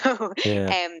politics. So,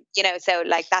 you know, so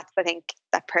like that's, I think,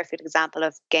 that perfect example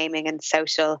of gaming and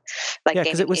social. Like,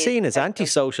 because it was seen as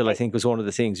antisocial. I think was one of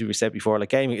the things we said before. Like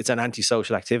gaming, it's an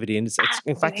antisocial activity, and it's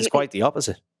in fact, it's quite the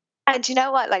opposite. And you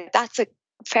know what? Like, that's a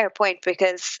fair point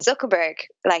because Zuckerberg,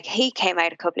 like, he came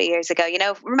out a couple of years ago. You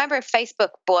know, remember Facebook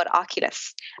bought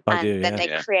Oculus, then they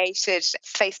created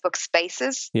Facebook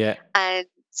Spaces. Yeah, and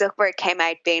Zuckerberg came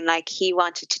out being like he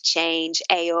wanted to change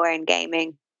AR and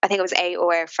gaming. I think it was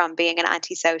AR from being an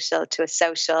antisocial to a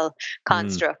social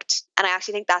construct. And I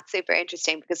actually think that's super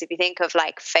interesting because if you think of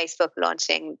like Facebook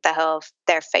launching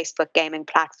their Facebook gaming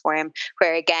platform,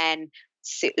 where again,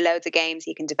 loads of games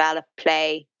you can develop,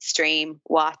 play, stream,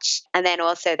 watch. And then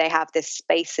also they have this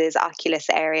Spaces Oculus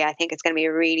area. I think it's going to be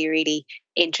a really, really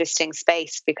interesting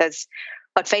space because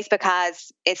what Facebook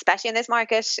has, especially in this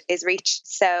market, is reach.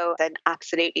 So then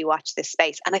absolutely watch this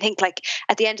space. And I think like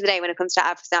at the end of the day, when it comes to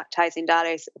advertising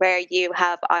dollars, where you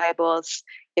have eyeballs,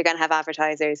 you're going to have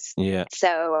advertisers. Yeah.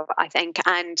 So I think,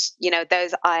 and you know,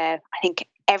 I think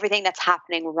everything that's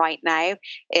happening right now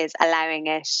is allowing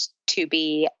it to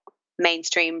be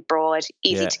mainstream, broad,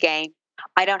 easy to game.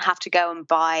 I don't have to go and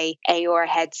buy AR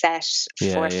headset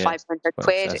for 500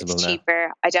 quid. It's cheaper.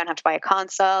 Now. I don't have to buy a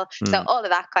console. So all of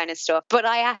that kind of stuff. But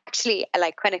I actually,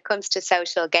 like when it comes to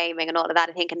social gaming and all of that,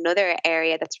 I think another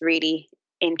area that's really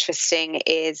interesting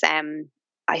is,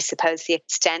 I suppose, the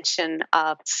extension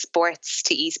of sports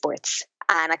to esports.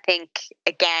 And I think,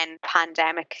 again,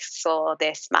 pandemic saw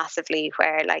this massively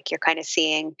where like you're kind of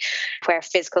seeing where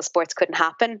physical sports couldn't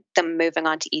happen, them moving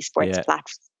on to esports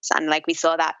platforms. And like we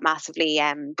saw that massively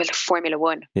with Formula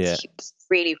One.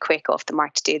 Really quick off the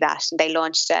mark to do that. And they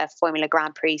launched a Formula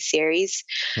Grand Prix series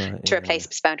to replace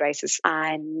postponed races.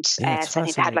 And so I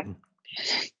think they had like...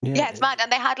 Yeah, it's mad.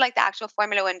 And they had like the actual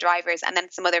Formula One drivers and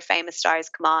then some other famous stars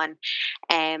come on.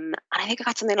 And I think I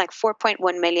got something like 4.1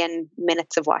 million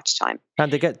minutes of watch time.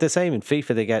 And they get the same in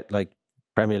FIFA. They get like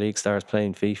Premier League stars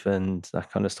playing FIFA and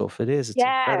that kind of stuff. It's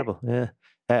incredible. Yeah.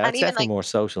 It's definitely more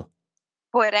social.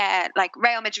 But like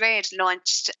Real Madrid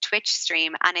launched Twitch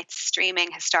stream and it's streaming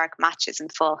historic matches in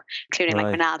full, including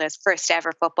like Ronaldo's first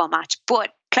ever football match. But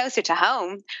closer to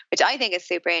home, which I think is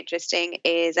super interesting,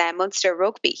 is Munster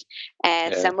Rugby.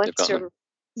 So Munster...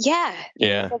 Yeah.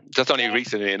 That's only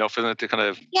recently enough, isn't it, to kind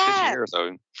of this year or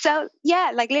so? So,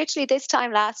 like literally this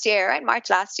time last year, right, March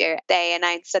last year, they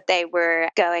announced that they were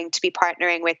going to be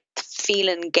partnering with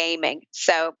Phelan Gaming.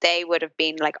 So they would have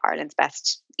been like Ireland's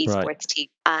best esports team.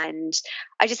 And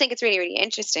I just think it's really, really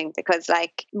interesting because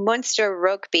like Munster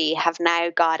Rugby have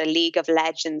now got a League of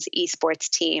Legends esports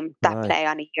team that play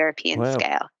on a European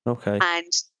scale. Okay.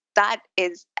 And that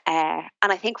is, and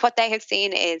I think what they have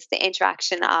seen is the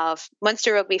interaction of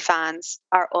Munster Rugby fans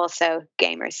are also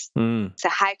gamers. So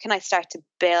how can I start to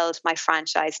build my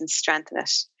franchise and strengthen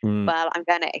it? Well, I'm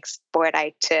going to export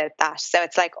out to that. So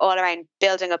it's like all around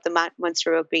building up the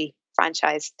Munster Rugby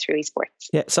franchise through esports.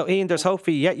 Yeah, so Ian, there's hope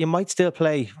for you. Yeah, you might still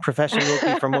play professional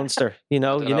rugby for Munster. You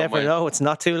know, you never know. It's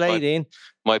not too late, Ian.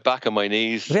 My back and my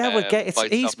knees. Yeah, it's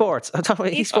esports. I'm talking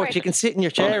about esports. You can sit in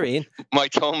your chair, Ian. My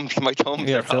thumbs.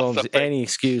 Your thumbs. Any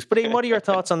excuse. But Ian, what are your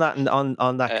thoughts on that and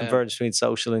on that convergence between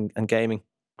social and gaming?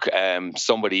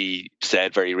 Somebody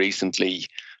said very recently,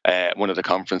 one of the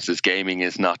conferences, gaming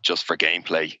is not just for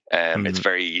gameplay. It's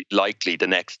very likely the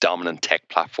next dominant tech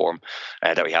platform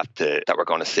that we're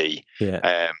going to see.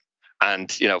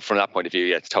 And, you know, from that point of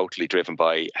view, it's totally driven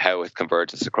by how it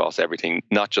converges across everything,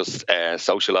 not just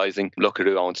socializing. Look at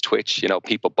who owns Twitch. You know,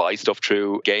 people buy stuff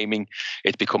through gaming.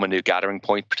 It's become a new gathering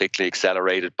point, particularly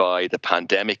accelerated by the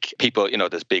pandemic. People, you know,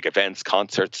 there's big events,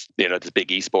 concerts, you know, there's big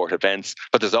esport events,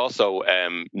 but there's also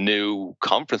new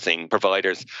conferencing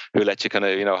providers who let you kind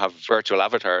of, you know, have virtual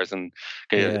avatars and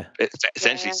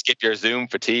essentially skip your Zoom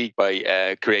fatigue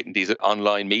by creating these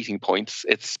online meeting points.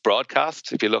 It's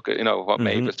broadcast. If you look at, you know, what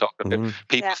Maeve was talking about.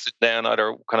 People sit down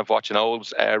either kind of watching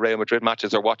old Real Madrid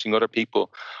matches or watching other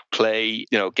people play,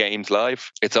 you know, games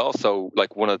live. It's also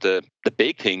like one of the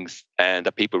big things and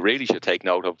that people really should take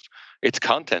note of. It's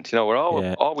content. You know, we're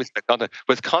always content,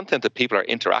 but it's content that people are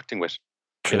interacting with.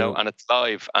 True. You know, and it's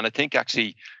live. And I think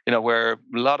actually, you know, where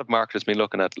a lot of marketers have been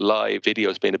looking at live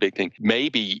videos being a big thing,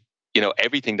 maybe, you know,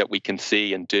 everything that we can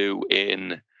see and do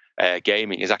in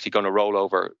gaming is actually going to roll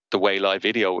over the way live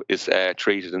video is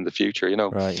treated in the future.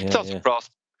 Right, it's also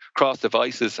cross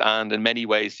devices, and in many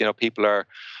ways, people are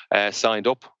signed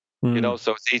up.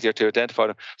 So it's easier to identify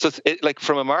them. So it's like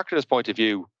from a marketer's point of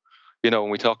view, when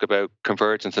we talk about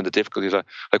convergence and the difficulties,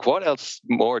 like what else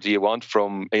more do you want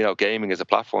from gaming as a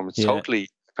platform? It's totally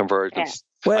convergence.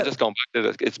 Well, and just going back to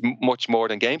it, it's much more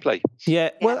than gameplay. Yeah.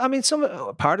 Well, I mean,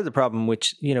 part of the problem,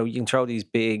 which you can throw these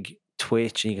big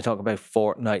Twitch and you can talk about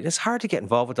Fortnite. It's hard to get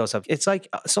involved with those. It's like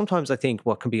sometimes I think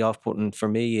what can be off-putting for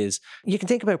me is you can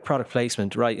think about product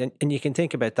placement, right? And you can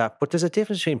think about that, but there's a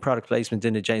difference between product placement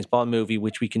in a James Bond movie,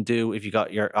 which we can do if you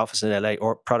got your office in LA,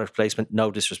 or product placement,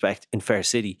 no disrespect, in Fair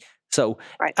City. So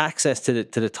access to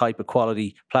the type of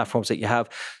quality platforms that you have.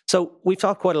 So we've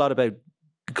talked quite a lot about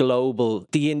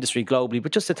the industry globally,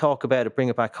 but just to talk about it, bring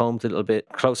it back home a little bit,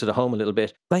 closer to home a little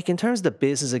bit. Like in terms of the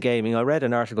business of gaming, I read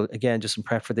an article, again, just in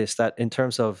prep for this, that in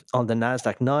terms of on the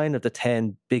NASDAQ, 9 of the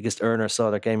 10 biggest earners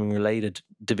saw their gaming related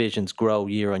divisions grow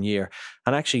year on year.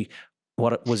 And actually,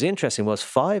 what was interesting was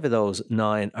 5 of those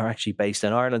 9 are actually based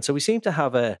in Ireland. So we seem to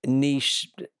have a niche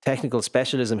technical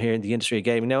specialism here in the industry of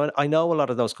gaming. Now, I know a lot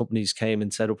of those companies came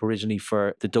and set up originally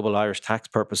for the double Irish tax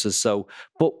purposes.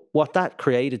 But what that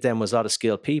created then was a lot of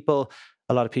skilled people.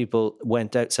 A lot of people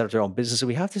went out, set up their own business. So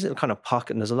we have this little kind of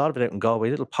pocket, and there's a lot of it out in Galway,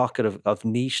 a little pocket of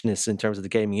nicheness in terms of the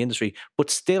gaming industry. But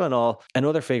still in all,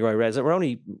 another figure I read is that we're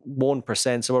only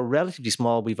 1%. So we're relatively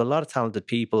small. We have a lot of talented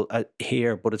people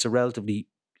here, but it's a relatively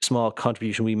small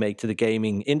contribution we make to the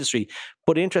gaming industry.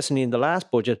 But interestingly, in the last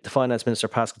budget, the Finance Minister,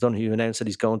 Paschal Donohoe, announced that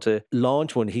he's going to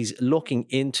launch one. He's looking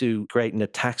into creating a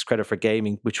tax credit for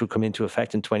gaming, which will come into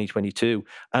effect in 2022.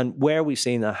 And where we've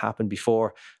seen that happen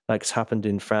before, like it's happened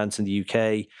in France and the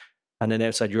UK, and then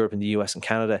outside Europe in the US and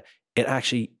Canada, it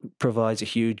actually provides a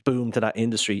huge boom to that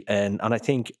industry. And I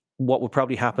think what will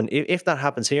probably happen, if that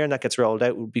happens here and that gets rolled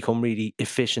out, will become really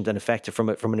efficient and effective from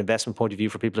an investment point of view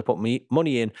for people to put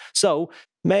money in. So,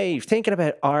 Maeve, thinking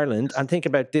about Ireland and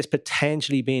thinking about this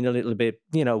potentially being a little bit,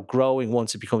 growing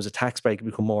once it becomes a tax break,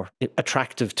 become more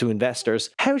attractive to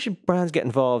investors, how should brands get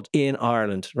involved in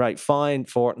Ireland? Right, fine,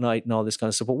 Fortnite and all this kind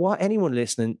of stuff. But anyone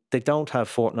listening, they don't have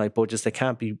Fortnite budgets, they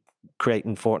can't be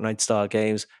creating Fortnite style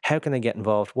games. How can they get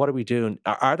involved? What are we doing?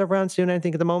 Are there brands doing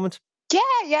anything at the moment?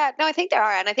 Yeah. No, I think there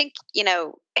are. And I think,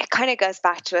 it kind of goes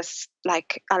back to us,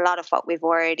 like a lot of what we've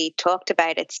already talked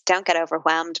about. It's don't get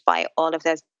overwhelmed by all of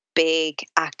those big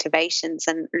activations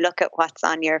and look at what's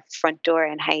on your front door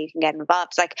and how you can get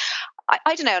involved. Like,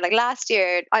 I don't know, like last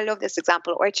year, I love this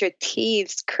example. Orchard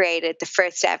Thieves created the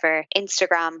first ever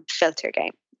Instagram filter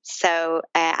game. So,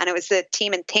 and it was the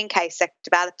team in Think House that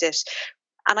developed it.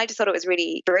 And I just thought it was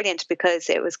really brilliant because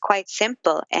it was quite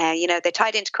simple. They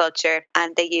tied into culture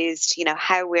and they used,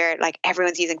 how we're like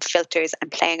everyone's using filters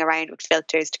and playing around with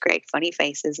filters to create funny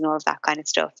faces and all of that kind of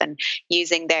stuff, and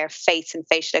using their face and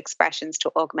facial expressions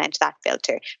to augment that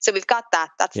filter. So we've got that.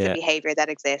 That's the behavior that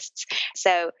exists.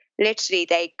 So literally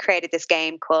they created this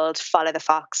game called Follow the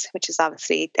Fox, which is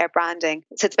obviously their branding.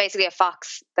 So it's basically a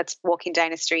fox that's walking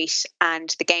down a street,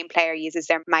 and the game player uses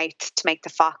their mouth to make the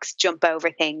fox jump over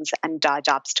things and dodge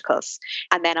obstacles.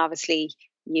 And then obviously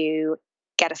you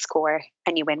get a score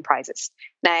and you win prizes.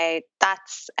 Now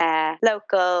that's a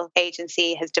local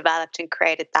agency has developed and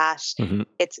created that. Mm-hmm.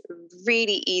 It's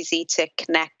really easy to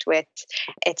connect with.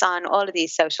 It's on all of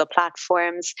these social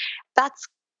platforms. That's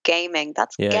gaming.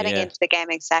 That's getting into the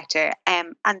gaming sector.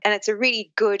 And it's a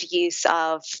really good use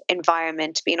of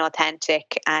environment, being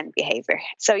authentic and behavior.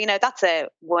 So, that's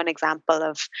one example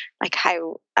of like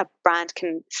how a brand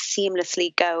can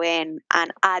seamlessly go in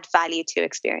and add value to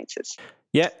experiences.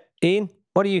 Yeah. Ian,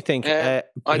 what do you think?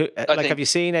 Have you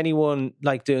seen anyone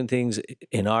like doing things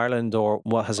in Ireland, or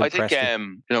what has impressed you? I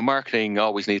think, marketing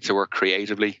always needs to work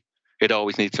creatively. It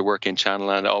always needs to work in channel,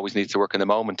 and it always needs to work in the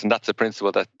moment. And that's a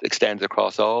principle that extends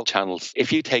across all channels.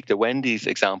 If you take the Wendy's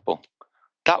example,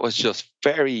 that was just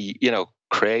very,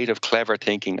 creative, clever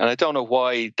thinking. And I don't know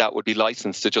why that would be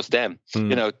licensed to just them.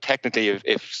 Technically,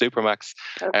 if Supermax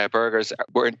burgers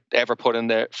weren't ever put in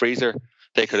the freezer,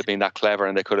 they could have been that clever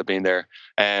and they could have been there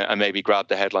and maybe grabbed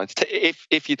the headlines.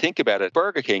 If you think about it,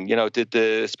 Burger King, did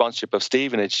the sponsorship of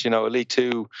Stevenage, a League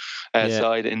Two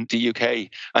side in the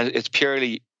UK. And it's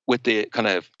purely with the kind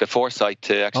of the foresight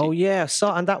to actually. Oh yeah,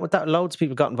 so and that loads of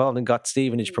people got involved and got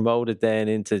Stevenage promoted then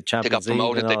into Champions League and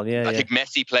all. I think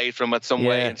Messi played from it some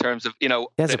way in terms of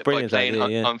that's a brilliant by playing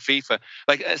idea, on FIFA.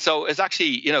 Like so, it's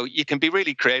actually you can be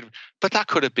really creative. But that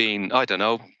could have been, I don't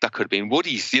know, that could have been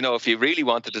Woody's. If you really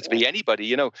wanted it to be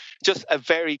anybody, just a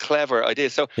very clever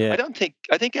idea. So I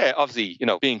think obviously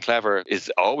being clever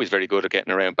is always very good at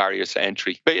getting around barriers to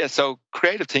entry. But yeah, so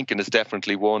creative thinking is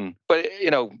definitely one. But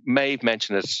Maeve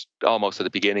mentioned it almost at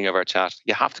the beginning of our chat.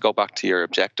 You have to go back to your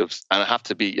objectives and have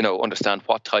to be, understand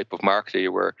what type of marketer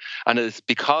you were. And it's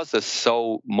because there's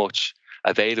so much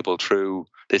available through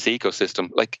this ecosystem.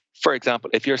 Like, for example,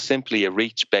 if you're simply a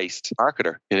reach-based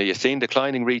marketer, you're seeing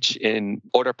declining reach in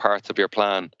other parts of your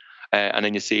plan, and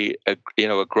then you see a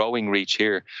growing reach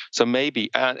here. So maybe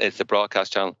it's a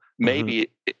broadcast channel.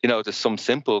 Maybe there's some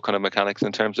simple kind of mechanics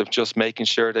in terms of just making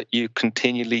sure that you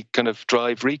continually kind of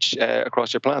drive reach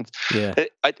across your plans. Yeah,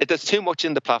 there's too much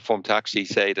in the platform to actually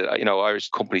say that Irish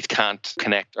companies can't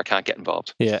connect or can't get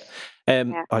involved. Yeah.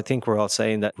 I think we're all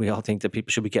saying that we all think that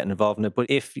people should be getting involved in it. But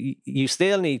if you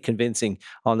still need convincing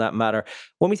on that matter,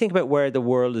 when we think about where the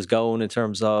world is going in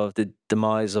terms of the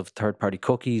demise of third-party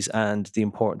cookies and the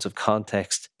importance of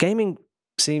context, gaming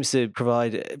seems to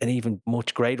provide an even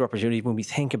much greater opportunity when we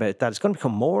think about that. It's going to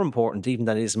become more important even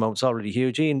than it is at the moment. It's already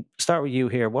huge. Ian, start with you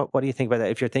here. What do you think about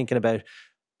that? If you're thinking about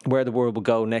where the world will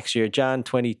go next year, Jan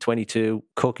 2022,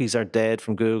 cookies are dead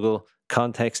from Google,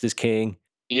 context is king.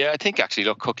 Yeah, I think actually,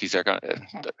 look, cookies are going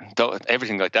to,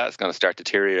 everything like that is going to start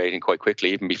deteriorating quite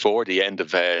quickly, even before the end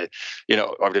of,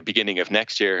 or the beginning of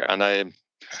next year. And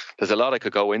there's a lot I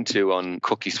could go into on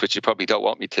cookies, which you probably don't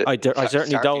want me to. I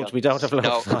certainly don't. We don't have a lot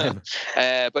of time.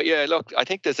 But yeah, look, I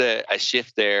think there's a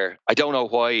shift there. I don't know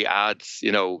why ads,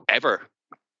 ever,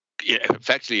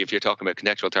 effectively, if you're talking about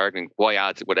contextual targeting, why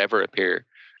ads would ever appear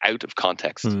out of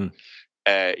context.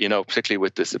 Particularly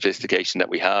with the sophistication that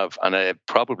we have. And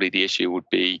probably the issue would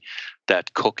be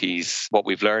that cookies, what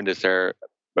we've learned is they're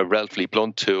a relatively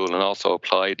blunt tool and also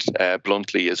applied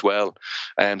bluntly as well.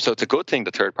 So it's a good thing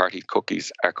that third-party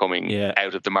cookies are coming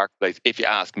out of the marketplace, if you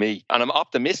ask me. And I'm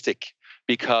optimistic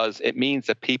because it means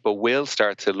that people will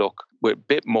start to look with a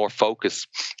bit more focus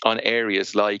on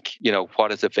areas like,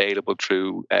 what is available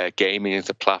through gaming as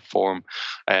a platform.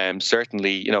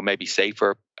 Certainly, maybe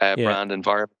safer brand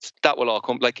environments. That will all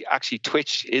come. Like, actually,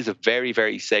 Twitch is a very,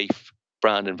 very safe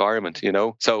brand environment,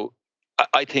 So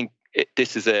I think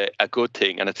this is a good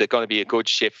thing, and it's going to be a good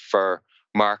shift for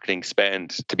marketing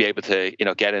spend to be able to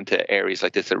get into areas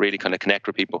like this that really kind of connect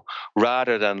with people,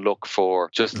 rather than look for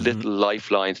just little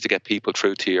lifelines to get people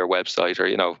through to your website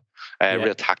or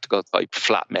real tactical type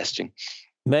flat messaging.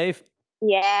 Maeve?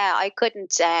 Yeah, I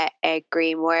couldn't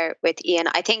agree more with Ian.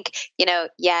 I think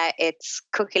it's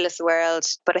cookieless world,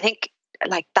 but I think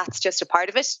that's just a part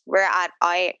of it.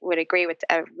 I would agree with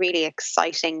a really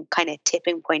exciting kind of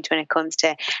tipping point when it comes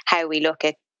to how we look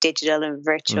at digital and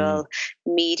virtual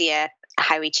media.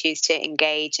 How we choose to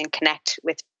engage and connect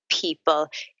with people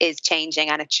is changing,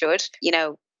 and it should.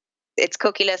 It's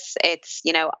cookieless. It's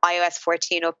iOS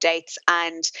 14 updates,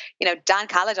 and Dan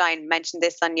Calladine mentioned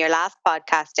this on your last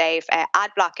podcast, Dave.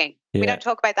 Ad blocking. We don't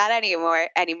talk about that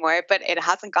anymore, but it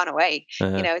hasn't gone away.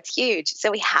 It's huge.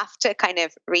 So we have to kind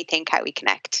of rethink how we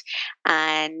connect.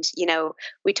 And,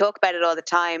 we talk about it all the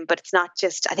time, but it's not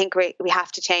just, I think we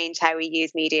have to change how we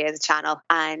use media as a channel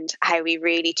and how we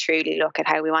really truly look at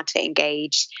how we want to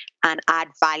engage and add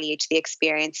value to the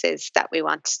experiences that we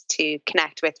want to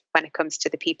connect with when it comes to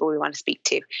the people we want to speak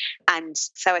to. And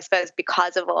so I suppose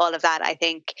because of all of that, I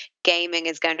think gaming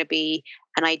is going to be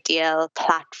an ideal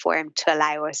platform to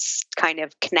allow us kind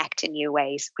of connect in new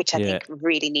ways, which I think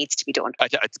really needs to be done. I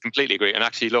completely agree. And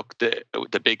actually, look,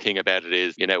 the big thing about it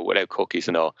is, without cookies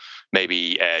and all,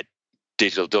 maybe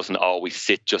digital doesn't always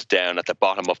sit just down at the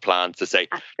bottom of plans to say,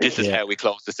 this is how we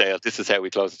close the sale, this is how we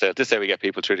close the sale, this is how we get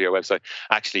people through to your website.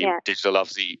 Actually, digital,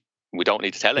 obviously, we don't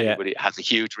need to tell anybody, it has a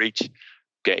huge reach.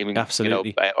 Gaming,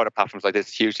 absolutely. Other platforms like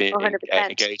this, hugely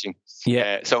engaging.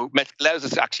 So it allows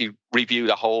us to actually review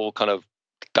the whole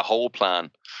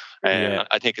plan. And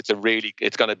I think it's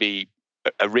going to be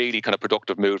a really kind of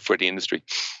productive move for the industry.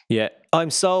 Yeah,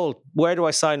 I'm sold. Where do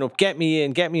I sign up? Get me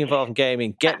in, get me involved in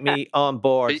gaming, get me on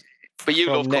board. But you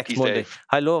love cookies, Monday. Dave.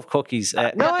 I love cookies.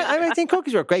 I think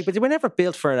cookies were great, but they were never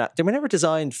built they were never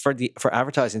designed for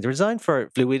advertising. They were designed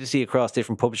for fluidity across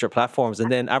different publisher platforms,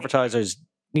 and then advertisers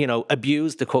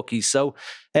abuse the cookies. So,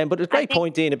 but it's a great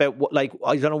point, Ian, about I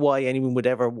don't know why anyone would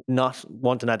ever not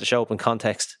want an ad to show up in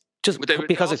context. just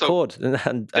because it could.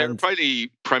 They're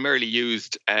probably primarily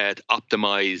used to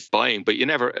optimize buying, but you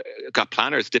never got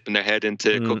planners dipping their head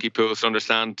into cookie pools to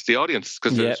understand the audience,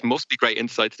 because there must be great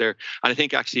insights there. And I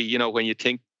think actually, you know, when you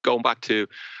think going back to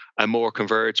a more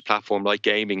converged platform like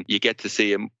gaming, you get to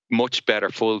see a much better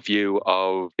full view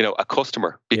of, you know, a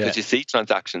customer, because you see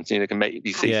transactions, you know,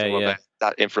 you see some of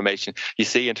that information, you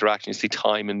see interaction, you see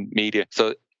time and media.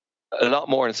 So a lot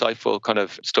more insightful kind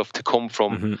of stuff to come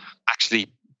from actually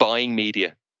buying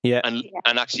media and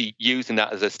actually using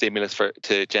that as a stimulus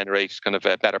to generate kind of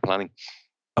better planning.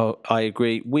 Oh, I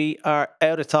agree. We are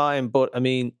out of time, but I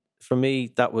mean, for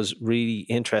me, that was really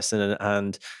interesting,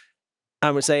 and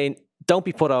we're saying, don't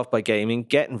be put off by gaming,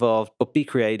 get involved, but be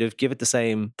creative, give it the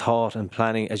same thought and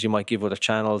planning as you might give other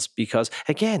channels, because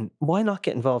again, why not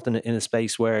get involved in a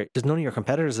space where there's none of your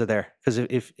competitors are there? Because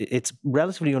if it's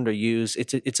relatively underused,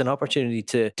 it's an opportunity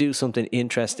to do something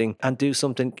interesting and do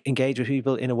something, engage with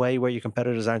people in a way where your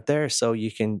competitors aren't there, so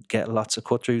you can get lots of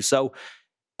cut through. So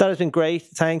that has been great.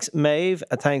 Thanks, Maeve,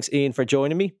 and thanks, Ian, for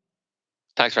joining me.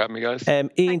 Thanks for having me, guys.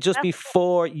 Ian, just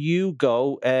before you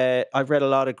go, I've read a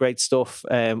lot of great stuff.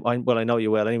 I know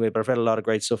you well anyway, but I've read a lot of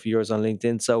great stuff of yours on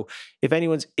LinkedIn. So if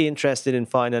anyone's interested in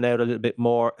finding out a little bit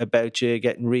more about you,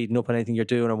 reading up on anything you're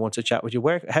doing, or wants to chat with you,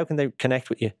 how can they connect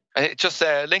with you? Just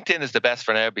LinkedIn is the best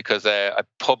for now, because I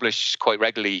publish quite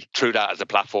regularly through that as a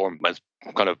platform, as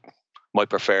kind of my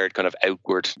preferred kind of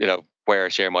outward, you know, where I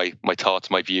share my thoughts,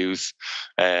 my views,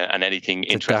 and anything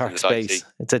interesting. It's a dark space.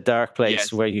 It's a dark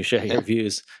place where you share your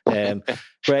views. Great.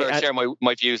 I share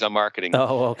my views on marketing.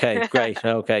 Oh, okay, great.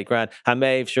 Okay, grand. And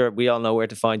Maeve, sure, we all know where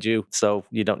to find you, so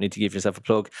you don't need to give yourself a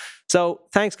plug. So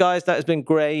thanks, guys. That has been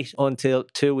great. Until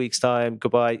 2 weeks' time,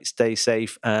 goodbye, stay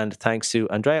safe, and thanks to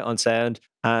Andrea on sound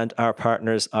and our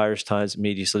partners, Irish Times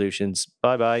Media Solutions.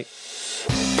 Bye-bye.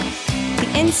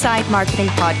 The Inside Marketing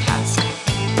Podcast,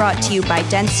 brought to you by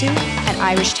Dentsu and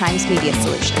Irish Times Media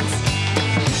Solutions.